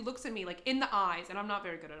 And he looks at me like in the eyes, and I'm not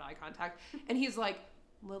very good at eye contact. And he's like,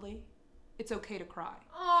 Lily, it's okay to cry.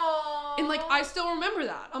 Oh. And like, I still remember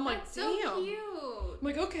that. I'm like, that's damn. so cute. I'm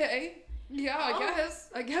like, okay. Yeah,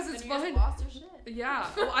 I guess it's fine. Just lost your shit. Yeah.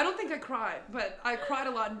 Well, I don't think I cried, but I cried a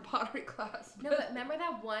lot in pottery class. No, but remember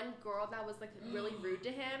that one girl that was like really rude to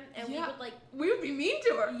him, and we would be mean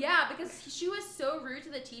to her. Yeah, because she was so rude to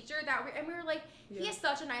the teacher and we were like, he is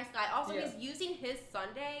such a nice guy. Also, he's using his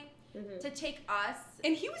Sunday to take us,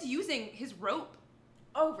 and he was using his rope.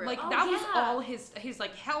 Over like that was all his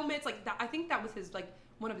like helmets. Like that, I think that was his like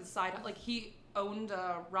one of his side. Like he owned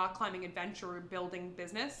a rock climbing adventure building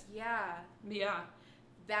business. Yeah. Yeah.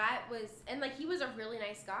 That was, and like he was a really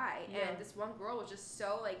nice guy, and this one girl was just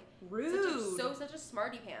so like rude, such a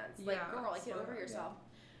smarty pants. Like, girl, like get over yourself.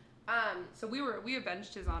 So we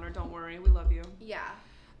avenged his honor. Don't worry, we love you. Yeah.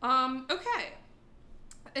 Okay.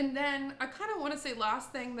 And then I kind of want to say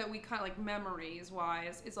last thing that we kind of like memories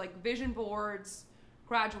wise is like vision boards,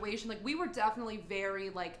 graduation, like we were definitely very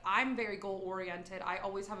like, I'm very goal oriented. I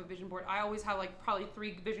always have a vision board. I always have like probably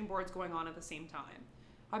 3 vision boards going on at the same time.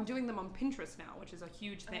 I'm doing them on Pinterest now, which is a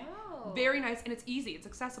huge thing. Oh. Very nice, and it's easy. It's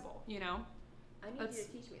accessible, you know? I need you to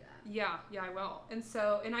teach me that. Yeah, I will. And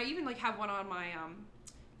so, and I even like have one on my,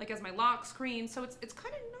 like as my lock screen. So it's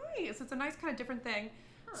kind of nice. It's a nice kind of different thing.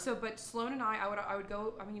 Huh. So, but Sloan and I would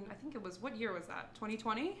go, I mean, I think it was, what year was that?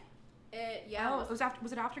 2020? Yeah. Oh, was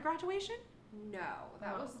it after graduation? No,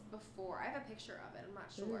 that was before. I have a picture of it. I'm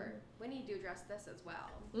not sure. We need to address this as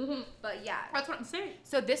well. But yeah. That's what I'm saying.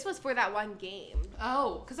 So this was for that one game.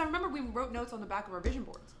 Oh, because I remember we wrote notes on the back of our vision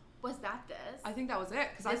boards. Was that this? I think that was it.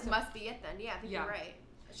 This must be it then. Yeah, I think you're right.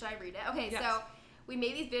 Should I read it? Okay, yes. So we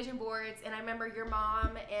made these vision boards, and I remember your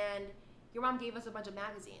mom gave us a bunch of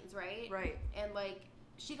magazines, right? Right. And like,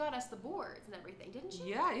 she got us the boards and everything, didn't she?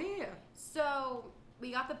 Yeah. So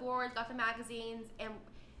we got the boards, got the magazines, and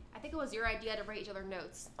I think it was your idea to write each other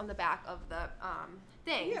notes on the back of the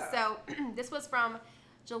thing. Yeah. So this was from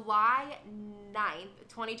July 9th,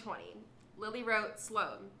 2020. Lily wrote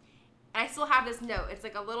Sloan. And I still have this note. It's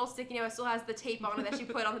like a little sticky note. It still has the tape on it that she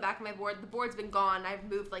put on the back of my board. The board's been gone. I've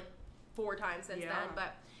moved like 4 times since then.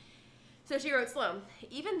 But so she wrote, Sloan,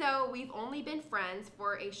 even though we've only been friends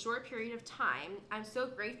for a short period of time, I'm so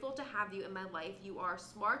grateful to have you in my life. You are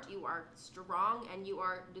smart, you are strong, and you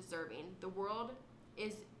are deserving. The world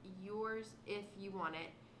is yours if you want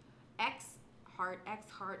it. X heart,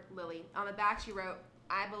 Lily. On the back she wrote,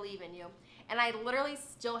 I believe in you. And I literally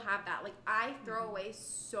still have that. Like, I throw away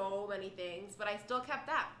so many things, but I still kept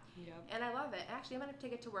that. Yep. And I love it. Actually, I'm going to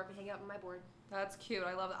take it to work and hang it up on my board. That's cute.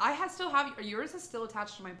 I love it. Still have yours is still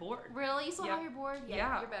attached to my board. Really? You still have your board?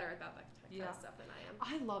 Yeah. You're better at that kind of stuff than I am.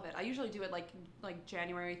 I love it. I usually do it like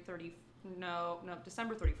January 30th. No,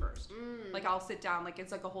 December 31st. Like, I'll sit down. Like,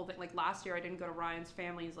 it's like a whole thing. Like, last year I didn't go to Ryan's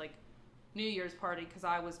family's like New Year's party because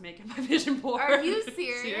I was making my vision board. Are you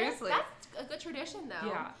serious? Seriously. That's a good tradition, though.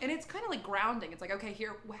 Yeah, and it's kind of like grounding. It's like, okay,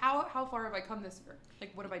 here, how far have I come this year?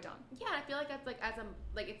 Like, what have I done? Yeah, I feel like that's like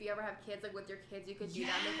if you ever have kids, like with your kids, you could do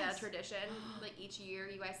that, make that a tradition. Like each year,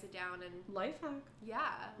 you guys sit down and life hack.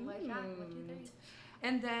 Yeah, life hack. 1, 2, 3.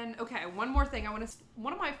 And then, okay, one more thing.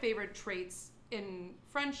 One of my favorite traits in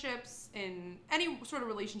friendships, in any sort of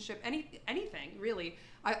relationship, anything really,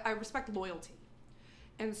 I respect loyalty.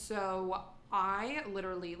 And so I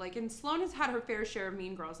literally, like, and Sloan has had her fair share of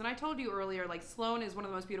mean girls. And I told you earlier, like, Sloan is one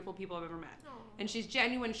of the most beautiful people I've ever met. Aww. And she's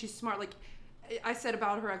genuine, she's smart. Like, I said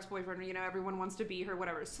about her ex-boyfriend, you know, everyone wants to be her,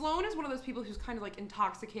 whatever. Sloan is one of those people who's kind of, like,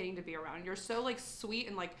 intoxicating to be around. You're so, like, sweet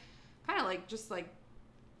and, like, kind of, like, just, like,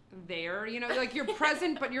 there, you know? Like, you're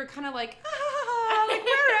present, but you're kind of, like, like,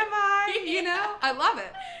 where am I? You know? I love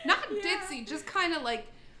it. Not ditzy, just kind of, like...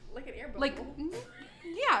 Like an air bubble. Like,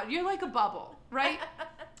 yeah, you're like a bubble, right?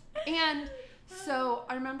 And so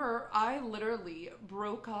I remember I literally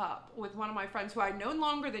broke up with one of my friends who I'd known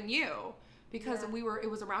longer than you because it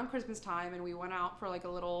was around Christmas time and we went out for like a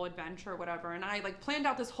little adventure or whatever. And I like planned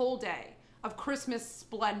out this whole day of Christmas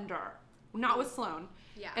splendor, not with Sloan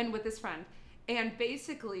and with this friend. And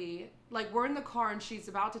basically, like, we're in the car and she's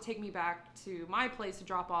about to take me back to my place to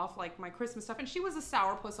drop off like my Christmas stuff. And she was a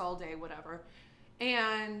sourpuss all day, whatever.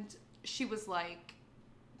 And she was like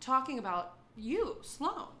talking about you,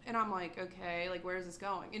 Sloan. And I'm like, okay, like, where is this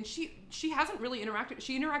going? And she hasn't really interacted.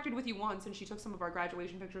 She interacted with you once and she took some of our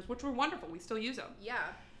graduation pictures, which were wonderful. We still use them. Yeah.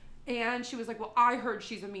 And she was like, well, I heard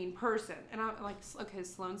she's a mean person. And I'm like, okay,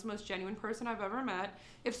 Sloan's the most genuine person I've ever met.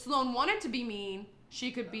 If Sloan wanted to be mean,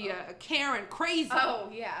 she could be a Karen, crazy. Oh,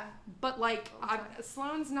 yeah. But, like,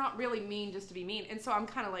 Sloan's not really mean just to be mean. And so I'm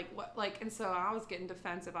kind of like, what? Like, and so I was getting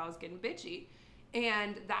defensive. I was getting bitchy.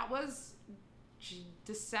 And that was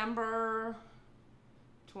December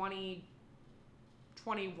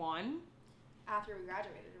 2021. After we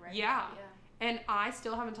graduated, right? Yeah. And I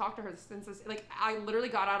still haven't talked to her since this. Like, I literally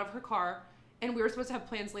got out of her car, and we were supposed to have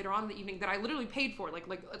plans later on in the evening that I literally paid for,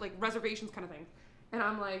 like reservations kind of thing. And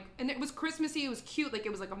I'm like, and it was Christmassy. It was cute. Like,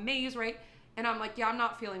 it was like a maze, right? And I'm like, yeah, I'm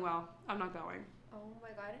not feeling well. I'm not going. Oh my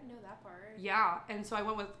God, I didn't know that part. Yeah. And so I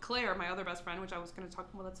went with Claire, my other best friend, which I was going to talk.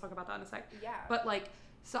 Well, let's talk about that in a sec. Yeah. But like,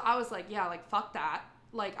 so I was like, yeah, like, fuck that.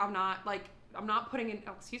 Like, I'm not putting in,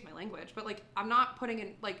 excuse my language, but like, I'm not putting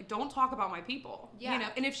in, like, don't talk about my people. Yeah. You know,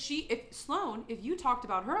 and if Sloan, if you talked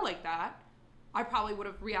about her like that, I probably would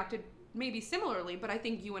have reacted maybe similarly, but I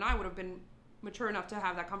think you and I would have been mature enough to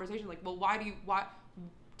have that conversation. Like, well, why,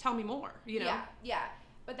 tell me more, you know? Yeah.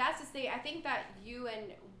 But that's to say, I think that you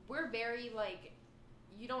and we're very, like,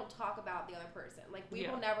 you don't talk about the other person. Like, we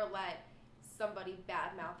will never let somebody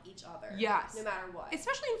badmouth each other. Yes. No matter what.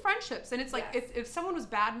 Especially in friendships. And it's like, if someone was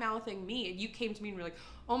bad-mouthing me and you came to me and were like,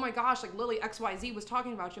 oh my gosh, like Lily XYZ was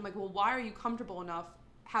talking about you. I'm like, well, why are you comfortable enough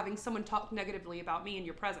having someone talk negatively about me in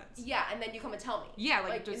your presence? Yeah, and then you come and tell me. Yeah,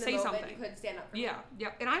 like just say something. You couldn't stand up for me. Yeah.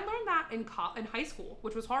 And I learned that in high school,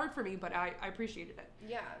 which was hard for me, but I appreciated it.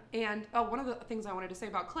 Yeah. And one of the things I wanted to say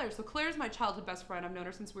about Claire. So Claire's my childhood best friend. I've known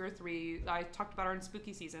her since we were 3. I talked about her in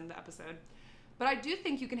Spooky Season, the episode. But I do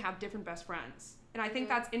think you can have different best friends. And I think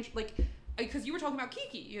that's because you were talking about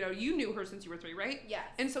Kiki, you knew her since you were 3, right? Yes.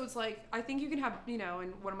 And so it's like, I think you can have,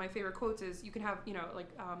 and one of my favorite quotes is, you can have,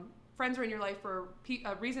 friends are in your life for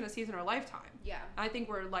a reason, a season, or a lifetime. Yeah. I think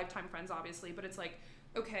we're lifetime friends, obviously, but it's like,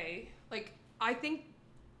 okay, like, I think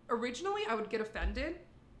originally I would get offended,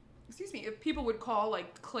 if people would call,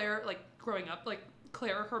 like, Claire, like, growing up, like,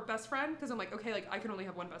 Claire her best friend, because I'm like, okay, like, I can only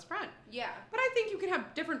have one best friend. Yeah. But I think you can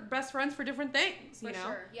have different best friends for different things, For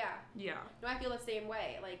sure, yeah. Yeah. No, I feel the same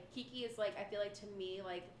way. Like, Kiki is, like, I feel like, to me,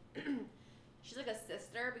 like, she's, like, a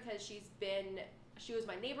sister, because she was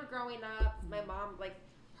my neighbor growing up. My mom, like,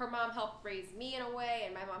 her mom helped raise me in a way,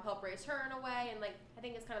 and my mom helped raise her in a way, and, like, I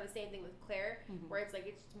think it's kind of the same thing with Claire, where it's, like,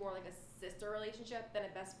 it's more like a sister relationship than a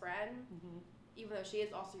best friend. Even though she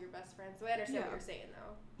is also your best friend. So I understand what you're saying,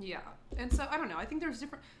 though. Yeah. And so, I don't know. I think there's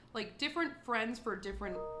different friends for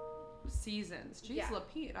different seasons. Jeez,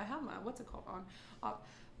 Lapete. I have my, what's it called on?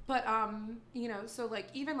 But, so, like,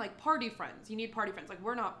 even, like, party friends. You need party friends. Like,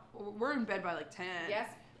 we're in bed by, like, 10. Yes.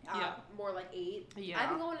 More like 8. Yeah. I've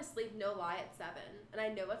been going to sleep, no lie, at 7. And I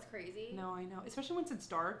know that's crazy. No, I know. Especially once it's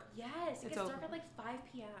dark. Yes. It gets dark at, like, 5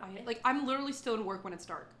 p.m. I'm literally still in work when it's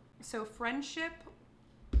dark. So, friendship,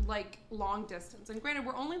 like, long distance. And granted,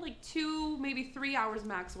 we're only, like, 2, maybe 3 hours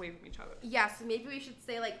max away from each other. Yeah, so maybe we should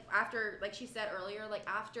say, like, after, like she said earlier, like,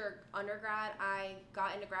 after undergrad, I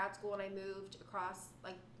got into grad school and I moved across,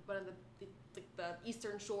 like, one of the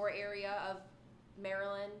Eastern Shore area of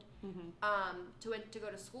Maryland, to go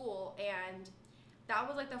to school, and that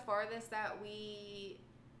was, like, the farthest that we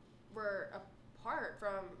were apart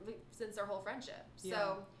from since our whole friendship. Yeah.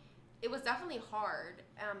 So it was definitely hard,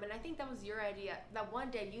 and I think that was your idea. That one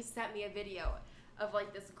day you sent me a video of,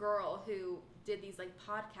 like, this girl who did these, like,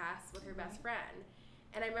 podcasts with her best friend,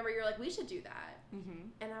 and I remember you were like, we should do that,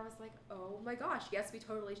 and I was like, oh my gosh, yes, we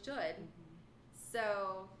totally should.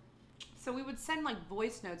 So we would send, like,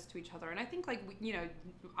 voice notes to each other, and I think, like,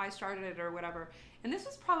 I started it or whatever, and this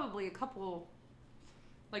was probably a couple,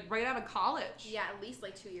 like, right out of college. Yeah, at least,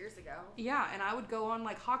 like, 2 years ago. Yeah, and I would go on,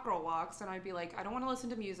 like, hot girl walks, and I'd be like, I don't want to listen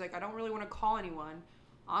to music, I don't really want to call anyone,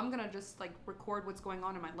 I'm gonna just, like, record what's going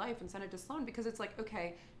on in my life and send it to Sloan, because it's like,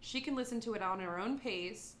 okay, she can listen to it on her own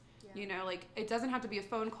pace. Like, it doesn't have to be a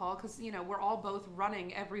phone call, because, we're all both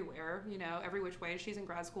running everywhere, every which way. She's in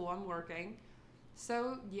grad school, I'm working.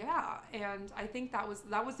 So, yeah, and I think that was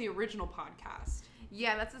the original podcast.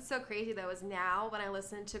 Yeah, that's what's so crazy, though, is now when I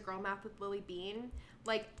listen to Girl Math with Lily Bean,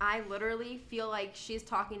 like, I literally feel like she's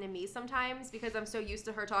talking to me sometimes, because I'm so used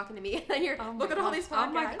to her talking to me. And then look at all these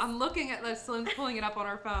podcasts. I'm looking at this, Sloan's pulling it up on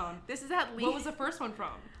her phone. This is at least... What was the first one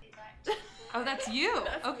from? Oh, that's you.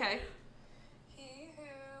 Okay.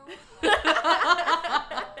 But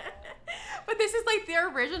this is, like,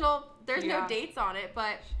 their original. There's no dates on it,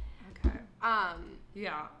 but... Okay.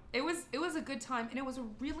 Yeah. It was a good time, and it was a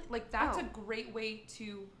really, like, that's a great way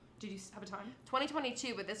to... Did you have a time?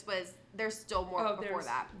 2022, but there's still more before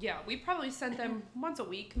that. Yeah, we probably sent them once a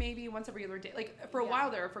week, maybe once every other day. Like, for a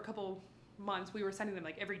while there, for a couple months, we were sending them,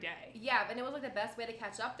 like, every day. Yeah, and it was, like, the best way to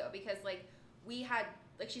catch up, though, because, like, we had,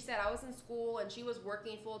 like she said, I was in school, and she was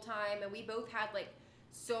working full time, and we both had, like,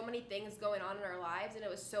 so many things going on in our lives, and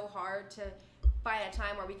it was so hard to find a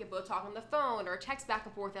time where we could both talk on the phone or text back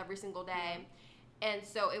and forth every single day. And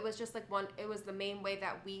so it was just, like, it was the main way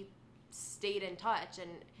that we stayed in touch.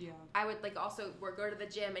 And I would, like, also go to the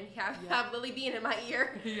gym and have Lily Bean in my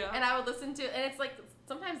ear, and I would listen to, and it's like,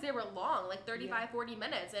 sometimes they were long, like 35, 40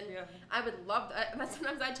 minutes, and I would love that.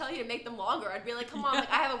 Sometimes I'd tell you to make them longer. I'd be like, come on,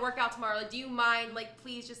 like, I have a workout tomorrow, like, do you mind, like,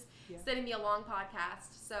 please just sending me a long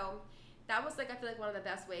podcast. So that was, like, I feel like one of the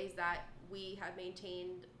best ways that we have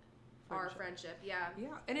maintained our friendship. Yeah,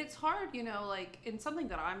 and it's hard, like, and something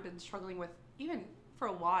that I've been struggling with even for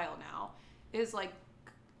a while now is, like,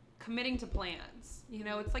 committing to plans.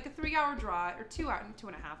 It's like a 3-hour drive or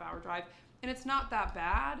 2.5-hour drive, and it's not that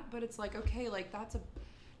bad, but it's like, okay, like, that's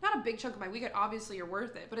not a big chunk of my weekend. Obviously you're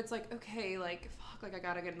worth it, but it's like, okay, like, fuck, like, I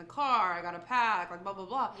gotta get in the car, I gotta pack, like, blah blah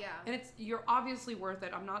blah. And you're obviously worth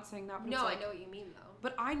it. I'm not saying that, but no, it's like, I know what you mean, though.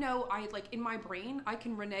 But I know, like, in my brain, I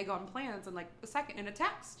can renege on plans in, like, a second in a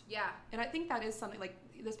text. Yeah. And I think that is something, like,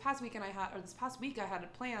 this past week I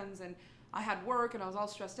had plans, and I had work and I was all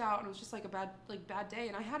stressed out and it was just like a bad day.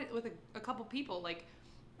 And I had it with a couple people. Like,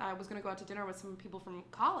 I was gonna go out to dinner with some people from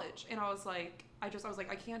college, and I was like, I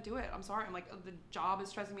can't do it. I'm sorry. I'm like, the job is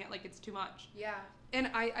stressing me out. Like, it's too much. Yeah. And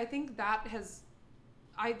I think that's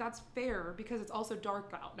fair because it's also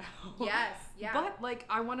dark out now. Yes. Yeah. But like,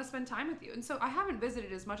 I want to spend time with you, and so I haven't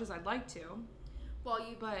visited as much as I'd like to. Well,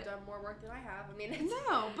 you've done more work than I have. I mean,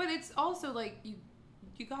 no, but it's also like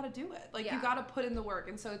you got to do it. Like, you got to put in the work.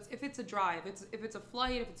 And so if it's a drive, if it's a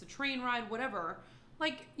flight, if it's a train ride, whatever,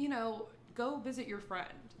 like, go visit your friend.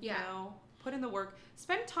 You know, put in the work,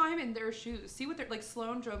 spend time in their shoes, see what they're like.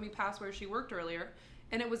 Sloan drove me past where she worked earlier,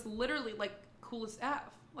 and it was literally like cool as F.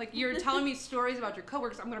 Like, you're telling me stories about your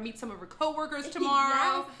coworkers. I'm gonna meet some of her coworkers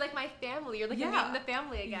tomorrow. Yes, it's like my family. You're like meeting the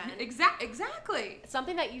family again. Exactly.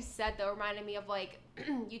 Something that you said though reminded me of like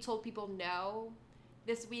you told people no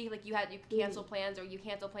this week. Like you cancel plans or you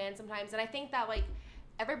cancel plans sometimes, and I think that like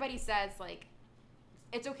everybody says like.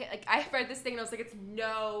 It's okay. Like, I read this thing and I was like, it's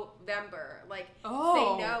November. Like, say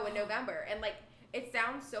no in November. And, like, it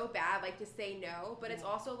sounds so bad, like, to say no. But it's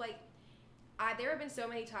also, like, there have been so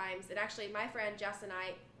many times. And actually, my friend Jess and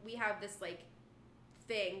I, we have this, like,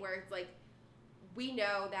 thing where it's, like, we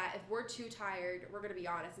know that if we're too tired, we're going to be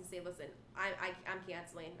honest and say, listen, I'm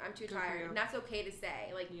canceling. I'm too tired. And that's okay to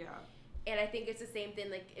say. Like, and I think it's the same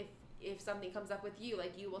thing, like, if something comes up with you,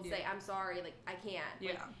 like, you will say, I'm sorry, like, I can't.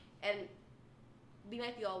 Like, and we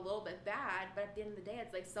might feel a little bit bad, but at the end of the day,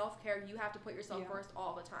 it's like self-care. You have to put yourself first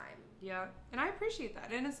all the time. Yeah, and I appreciate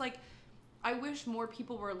that. And it's like, I wish more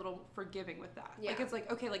people were a little forgiving with that. Like, it's like,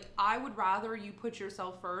 okay, like, I would rather you put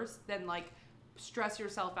yourself first than, like, stress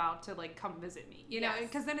yourself out to, like, come visit me, you know?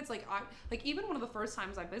 Because then it's like, even one of the first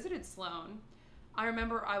times I visited Sloan, I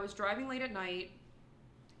remember I was driving late at night,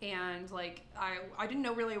 and, like, I didn't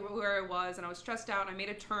know really where I was, and I was stressed out, and I made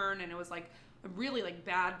a turn, and it was, like, a really like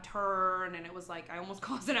bad turn, and it was like I almost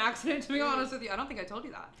caused an accident, to be honest with you. I don't think I told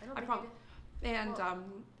you that. I probably. And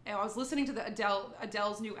and I was listening to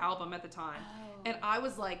Adele's new album at the time, and I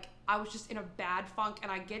was just in a bad funk.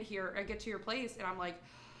 And I get to your place, and I'm like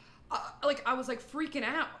I was like freaking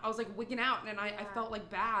out. I was like wigging out, and I felt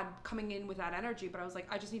like bad coming in with that energy. But I was like,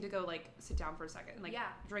 I just need to go like sit down for a second and like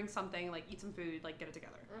drink something, like eat some food, like get it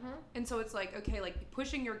together. And so it's like, okay, like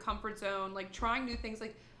pushing your comfort zone, like trying new things,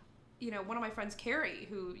 like. One of my friends, Carrie,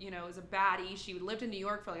 who, is a baddie, she lived in New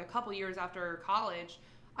York for like a couple years after college.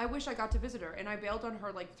 I wish I got to visit her, and I bailed on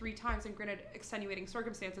her like 3 times, and granted, extenuating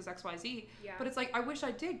circumstances, XYZ. Yeah. But it's like, I wish I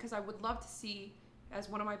did, because I would love to see, as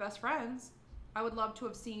one of my best friends, I would love to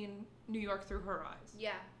have seen New York through her eyes.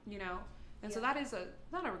 Yeah. And so that is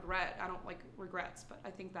not a regret. I don't like regrets, but I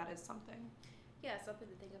think that is something. Yeah, something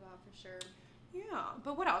to think about for sure. Yeah,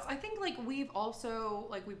 but what else? I think, like, we've also,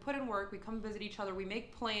 like, we put in work, we come visit each other, we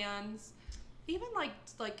make plans. Even, like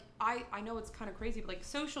I know it's kind of crazy, but, like,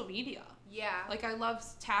 social media. Yeah. Like, I love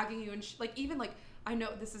tagging you and, like, even, like, I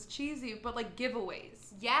know this is cheesy, but, like,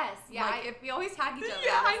 giveaways. Yes. Yeah, like, we always tag each other.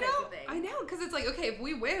 Yeah, I know, because it's like, okay, if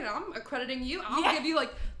we win, I'm accrediting you. I'll give you,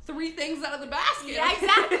 like, 3 things out of the basket. Yeah,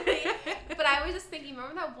 exactly. But I was just thinking,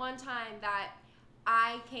 remember that one time that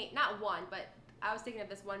I came, not one, but I was thinking of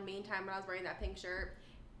this one main time when I was wearing that pink shirt,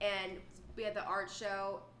 and we had the art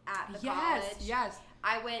show at the college. Yes.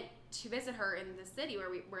 I went to visit her in the city where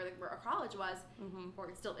our college was, or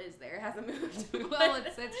it still is there. It hasn't moved. Well,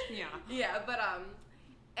 it's yeah. Yeah, but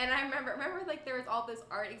and I remember like there was all those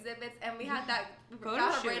art exhibits, and we had that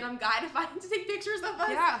got a random guy to take pictures of us.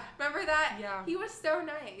 Yeah. Remember that? Yeah. He was so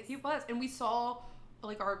nice. He was, and we saw.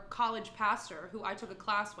 Like our college pastor, who I took a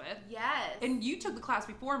class with. Yes. And you took the class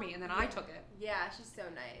before me, and then I took it. Yeah, she's so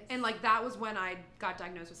nice. And like that was when I got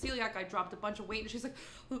diagnosed with celiac. I dropped a bunch of weight, and she's like,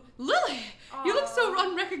 "Lily, you look so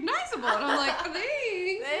unrecognizable." And I'm like,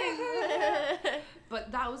 "Thanks."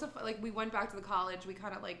 But that was we went back to the college. We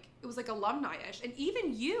kind of like it was like alumni-ish, and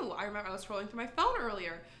even you. I remember I was scrolling through my phone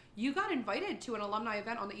earlier. You got invited to an alumni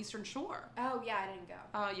event on the Eastern Shore. Oh, yeah, I didn't go.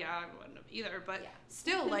 Yeah, I wouldn't have either. But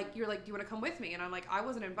still, like, you're like, do you want to come with me? And I'm like, I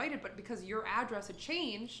wasn't invited, but because your address had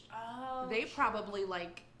changed, they probably,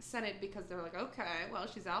 like, sent it because they're like, okay, well,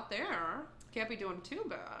 she's out there. Can't be doing too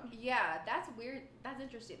bad. Yeah, that's weird. That's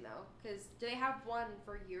interesting, though. Because do they have one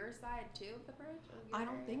for your side, too, of the bridge? I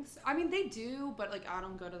don't think so. I mean, they do, but, like, I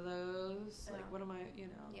don't go to those. Like, what am I,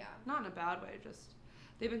 Yeah. Not in a bad way, just...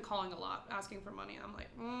 They've been calling a lot, asking for money. I'm like,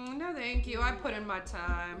 no, thank you. I put in my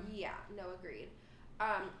time. Yeah, no, agreed.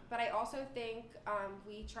 But I also think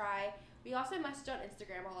we also message on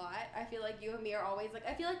Instagram a lot. I feel like you and me are always, like,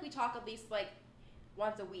 I feel like we talk at least, like,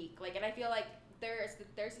 once a week. Like, and I feel like there's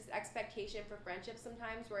this expectation for friendships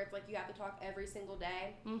sometimes where it's, like, you have to talk every single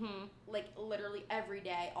day. Mm-hmm. Like, literally every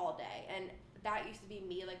day, all day. And that used to be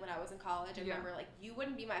me, like, when I was in college. I remember, like, you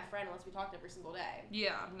wouldn't be my friend unless we talked every single day.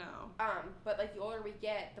 Yeah, no. But, like, the older we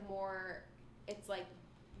get, the more it's, like,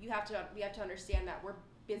 we have to understand that we're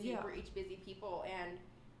busy. Yeah. We're each busy people, and,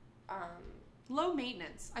 low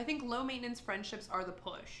maintenance. I think low maintenance friendships are the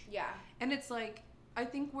push. Yeah. And it's, like, I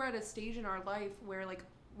think we're at a stage in our life where, like,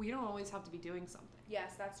 we don't always have to be doing something.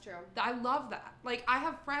 Yes, that's true. I love that. Like, I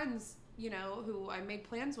have friends, you know, who I made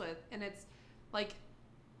plans with, and it's, like,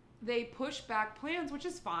 they push back plans, which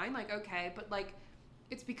is fine, like, okay, but, like,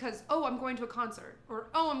 it's because, oh, I'm going to a concert, or,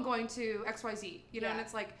 oh, I'm going to XYZ, you know, and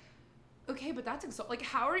it's like, okay, but that's like,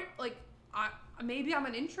 how are you, like, maybe I'm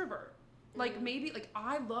an introvert. Like, maybe, like,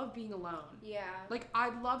 I love being alone. Yeah. Like,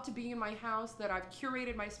 I'd love to be in my house, that I've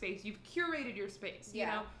curated my space. You've curated your space, you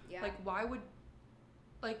know? Yeah. Like, why would,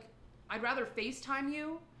 like, I'd rather FaceTime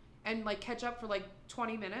you and, like, catch up for, like,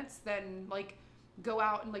 20 minutes than, like, go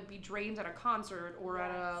out and, like, be drained at a concert or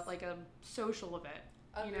at a, like, a social event.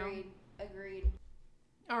 Agreed. You know? Agreed.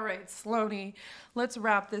 All right, Sloanie, let's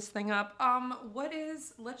wrap this thing up.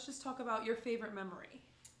 Let's just talk about your favorite memory.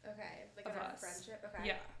 Okay. Like, of our us. friendship? Okay.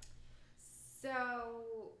 Yeah.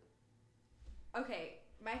 So, okay,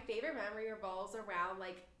 my favorite memory revolves around,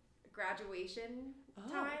 like, graduation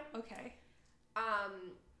time. Okay.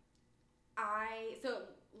 So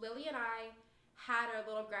Lily and I had our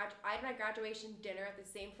little I had my graduation dinner at the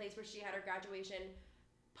same place where she had her graduation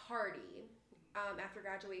party. After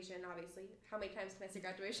graduation, obviously. How many times can I say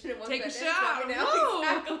graduation in one sentence? Take a shot.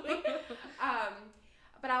 Exactly.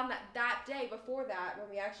 But on that day before that,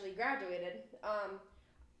 when we actually graduated,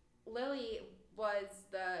 Lily was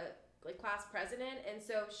the, like, class president, and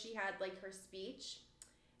so she had, like, her speech,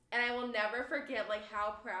 and I will never forget, like,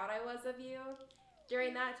 how proud I was of you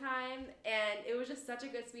during that time, and it was just such a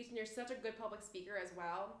good speech, and you're such a good public speaker as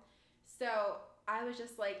well. So I was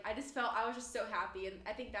just, like, I was just so happy, and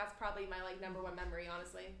I think that's probably my, like, number one memory,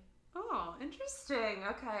 honestly. Oh, interesting.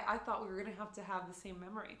 Okay, I thought we were gonna have to have the same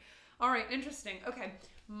memory. All right, interesting. Okay,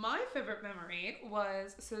 my favorite memory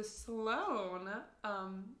was, so Sloan,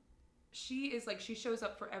 she shows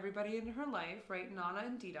up for everybody in her life, right? Nana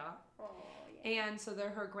and Dita. Oh, yeah. And so they're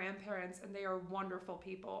her grandparents, and they are wonderful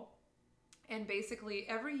people. And basically,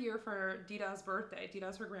 every year for Dita's birthday,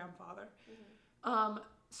 Dita's her grandfather,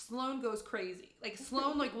 Sloan goes crazy. Like,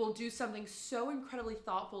 Sloan, like, will do something so incredibly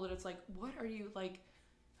thoughtful that it's like, what are you, like,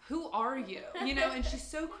 who are you? You know, and she's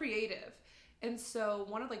so creative. And so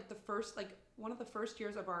one of the first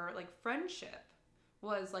years of our, like, friendship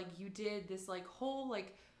was, like, you did this, like, whole,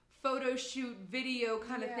 like, photo shoot video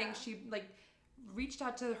kind of thing. She, like, reached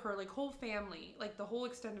out to her, like, whole family, like, the whole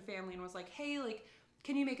extended family, and was like, hey, like,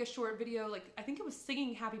 can you make a short video? Like, I think it was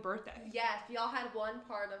singing Happy Birthday. Yes, we all had one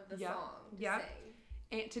part of the song to sing.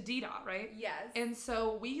 And to Dita, right? Yes. And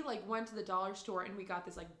so we, like, went to the dollar store, and we got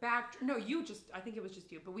this, like, I think it was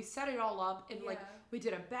just you, but we set it all up, and like, we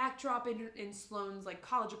did a backdrop in Sloan's, like,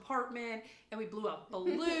 college apartment, and we blew up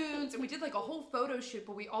balloons, and we did, like, a whole photo shoot,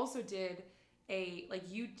 but we also did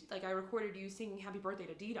I recorded you singing Happy Birthday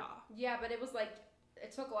to Dita. Yeah, but it was, like,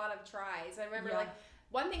 it took a lot of tries. I remember, like,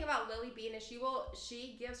 one thing about Lily Bean is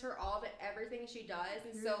she gives her all of it, everything she does,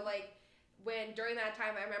 and so, like, during that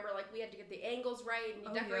time, I remember, like, we had to get the angles right, and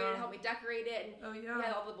you helped me decorate it, and we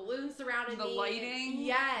had all the balloons surrounding me. The lighting.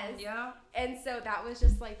 Yes. Yeah. And so that was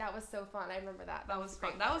just, like, that was so fun. I remember that. That was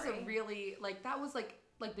fun. That was a really, like, that was, like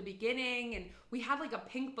the beginning, and we had, like, a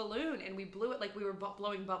pink balloon, and we blew it like we were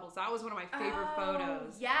blowing bubbles. That was one of my favorite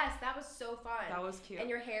photos. Yes, that was so fun. That was cute. And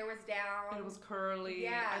your hair was down. And it was curly.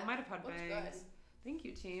 Yeah. I might have had bangs. Good. Thank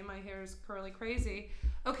you, team. My hair is curly crazy.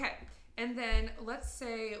 Okay. And then let's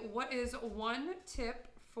say, what is one tip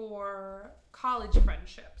for college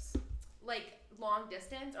friendships? Like, long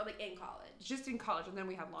distance or, like, in college? Just in college, and then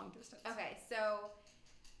we have long distance. Okay, so,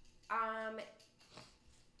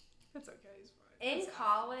 It's okay, it's fine. In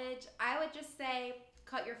college, I would just say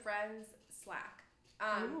cut your friends slack.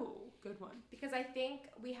 Ooh, good one. Because I think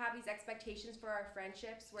we have these expectations for our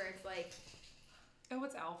friendships where it's like... Oh,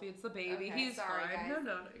 it's Alfie. It's the baby. Okay, He's sorry, fine. guys.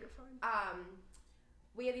 No, you're fine.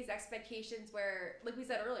 We have these expectations where, like we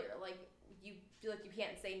said earlier, like, you feel like you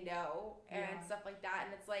can't say no and stuff like that.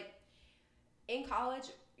 And it's like, in college,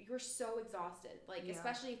 you're so exhausted. Like,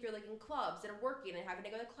 especially if you're, like, in clubs and working and having to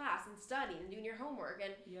go to class and studying and doing your homework.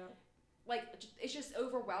 And, like, it's just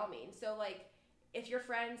overwhelming. So, like, if your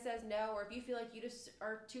friend says no, or if you feel like you just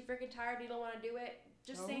are too freaking tired and you don't want to do it,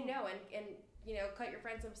 just say no and, you know, cut your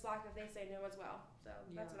friends some slack if they say no as well. So,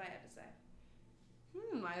 that's what I have to say.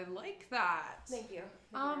 I like that. Thank you.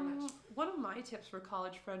 Thank you very much. One of my tips for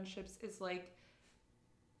college friendships is, like,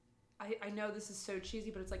 I know this is so cheesy,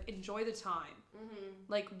 but it's like, enjoy the time. Mm-hmm.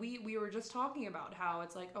 Like, we were just talking about how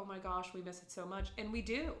it's like, oh my gosh, we miss it so much. And we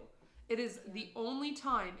do. It is the only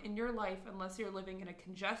time in your life, unless you're living in a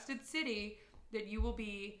congested city, that you will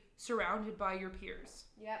be surrounded by your peers.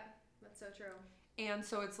 Yep, that's so true. And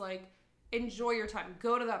so it's like, enjoy your time.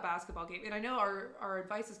 Go to that basketball game. And I know our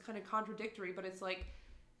advice is kind of contradictory, but it's like,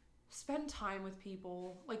 spend time with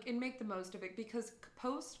people, like, and make the most of it, because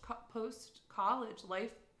post college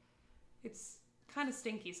life, it's kind of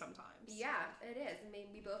stinky sometimes. Yeah, it is. I mean,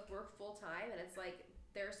 we both work full time, and it's like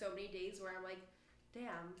there are so many days where I'm like,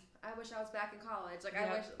 damn, I wish I was back in college. Like,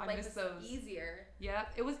 I wish life was easier. Yeah,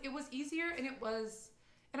 it was easier, and it was,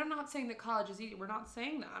 and I'm not saying that college is easy. We're not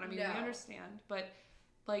saying that. I mean, we understand, but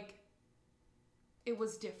like, it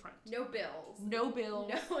was different. No bills. No 9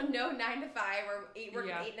 to 5 or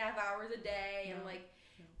working 8.5 hours a day, and like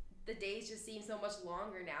the days just seem so much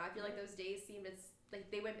longer now. I feel like those days seemed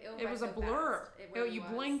like they went. It was a blur. You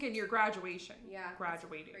blink and you're graduation. Yeah,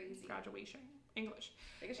 graduating. Crazy. Graduation. English.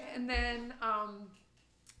 And then,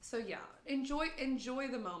 so yeah, enjoy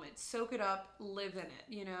the moment. Soak it up. Live in it.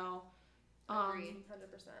 You know. Agreed.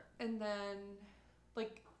 100%. And then,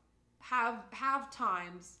 like, have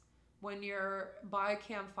times when you're by a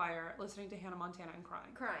campfire listening to Hannah Montana and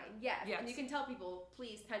crying. Yes. And you can tell people,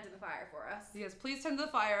 please tend to the fire for us. Yes, please tend to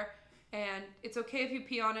the fire. And it's okay if you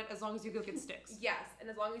pee on it as long as you go get sticks. Yes, and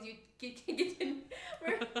as long as you get in.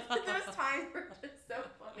 Those times were just so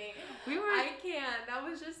funny. I can't. That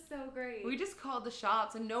was just so great. We just called the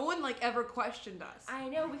shots, and no one, like, ever questioned us. I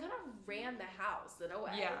know. We kind of ran the house in a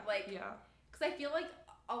way. Yeah, Because I feel like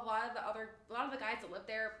a lot of the guys that lived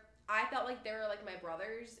there, I felt like they were like my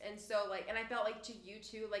brothers, and so like, and I felt like to you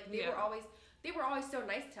too, like they were always so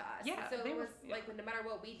nice to us. Yeah. So it was like, no matter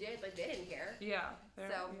what we did, like they didn't care. Yeah.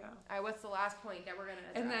 What's the last point that we're gonna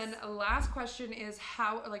address? And then a last question is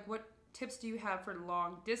what tips do you have for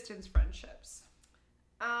long distance friendships?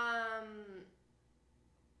 I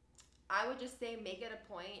would just say make it a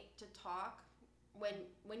point to talk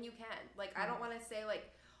when you can. Like, I don't want to say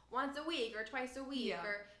like once a week or twice a week,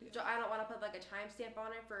 I don't want to put like a timestamp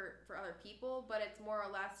on it for other people, but it's more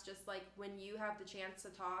or less just like when you have the chance to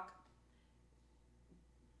talk,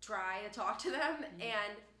 try to talk to them,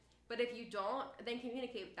 but if you don't, then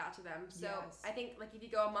communicate that to them. So I think like if you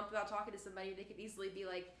go a month without talking to somebody, they could easily be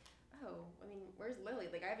like, oh, I mean, where's Lily?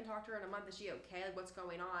 Like, I haven't talked to her in a month. Is she okay? Like, what's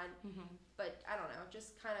going on? Mm-hmm. But I don't know.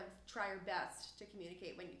 Just kind of try your best to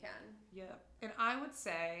communicate when you can. Yeah. And I would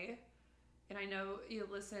say, and I know you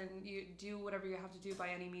do whatever you have to do by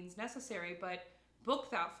any means necessary, but book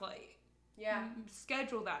that flight. Yeah.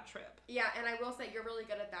 Schedule that trip. Yeah, and I will say you're really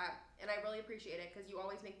good at that, and I really appreciate it because you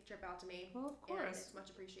always make the trip out to me. Well, of course. And it's much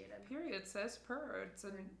appreciated. Period, sis.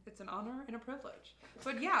 It's an honor and a privilege.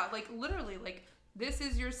 But yeah, like literally, like this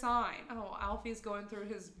is your sign. Oh, Alfie's going through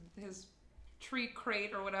his treat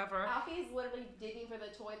crate or whatever. Alfie's literally digging for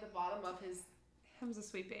the toy at the bottom of his. Him's a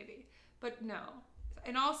sweet baby. But no.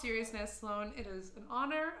 In all seriousness, Sloan, it is an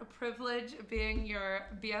honor, a privilege being your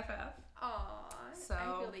BFF. Aww. So,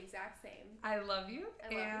 I feel the exact same. I love you,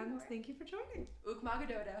 and you thank you for joining.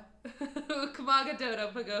 Ukmagadoda.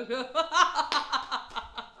 Ukmagadoda pagogo.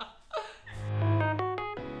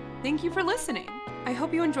 Thank you for listening. I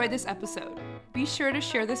hope you enjoyed this episode. Be sure to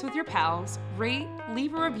share this with your pals, rate,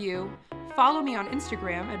 leave a review, follow me on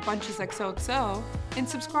Instagram at bunchesxoxo, and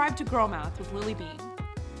subscribe to Girl Math with Lily Bean.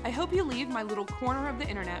 I hope you leave my little corner of the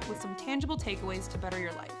internet with some tangible takeaways to better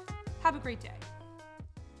your life. Have a great day.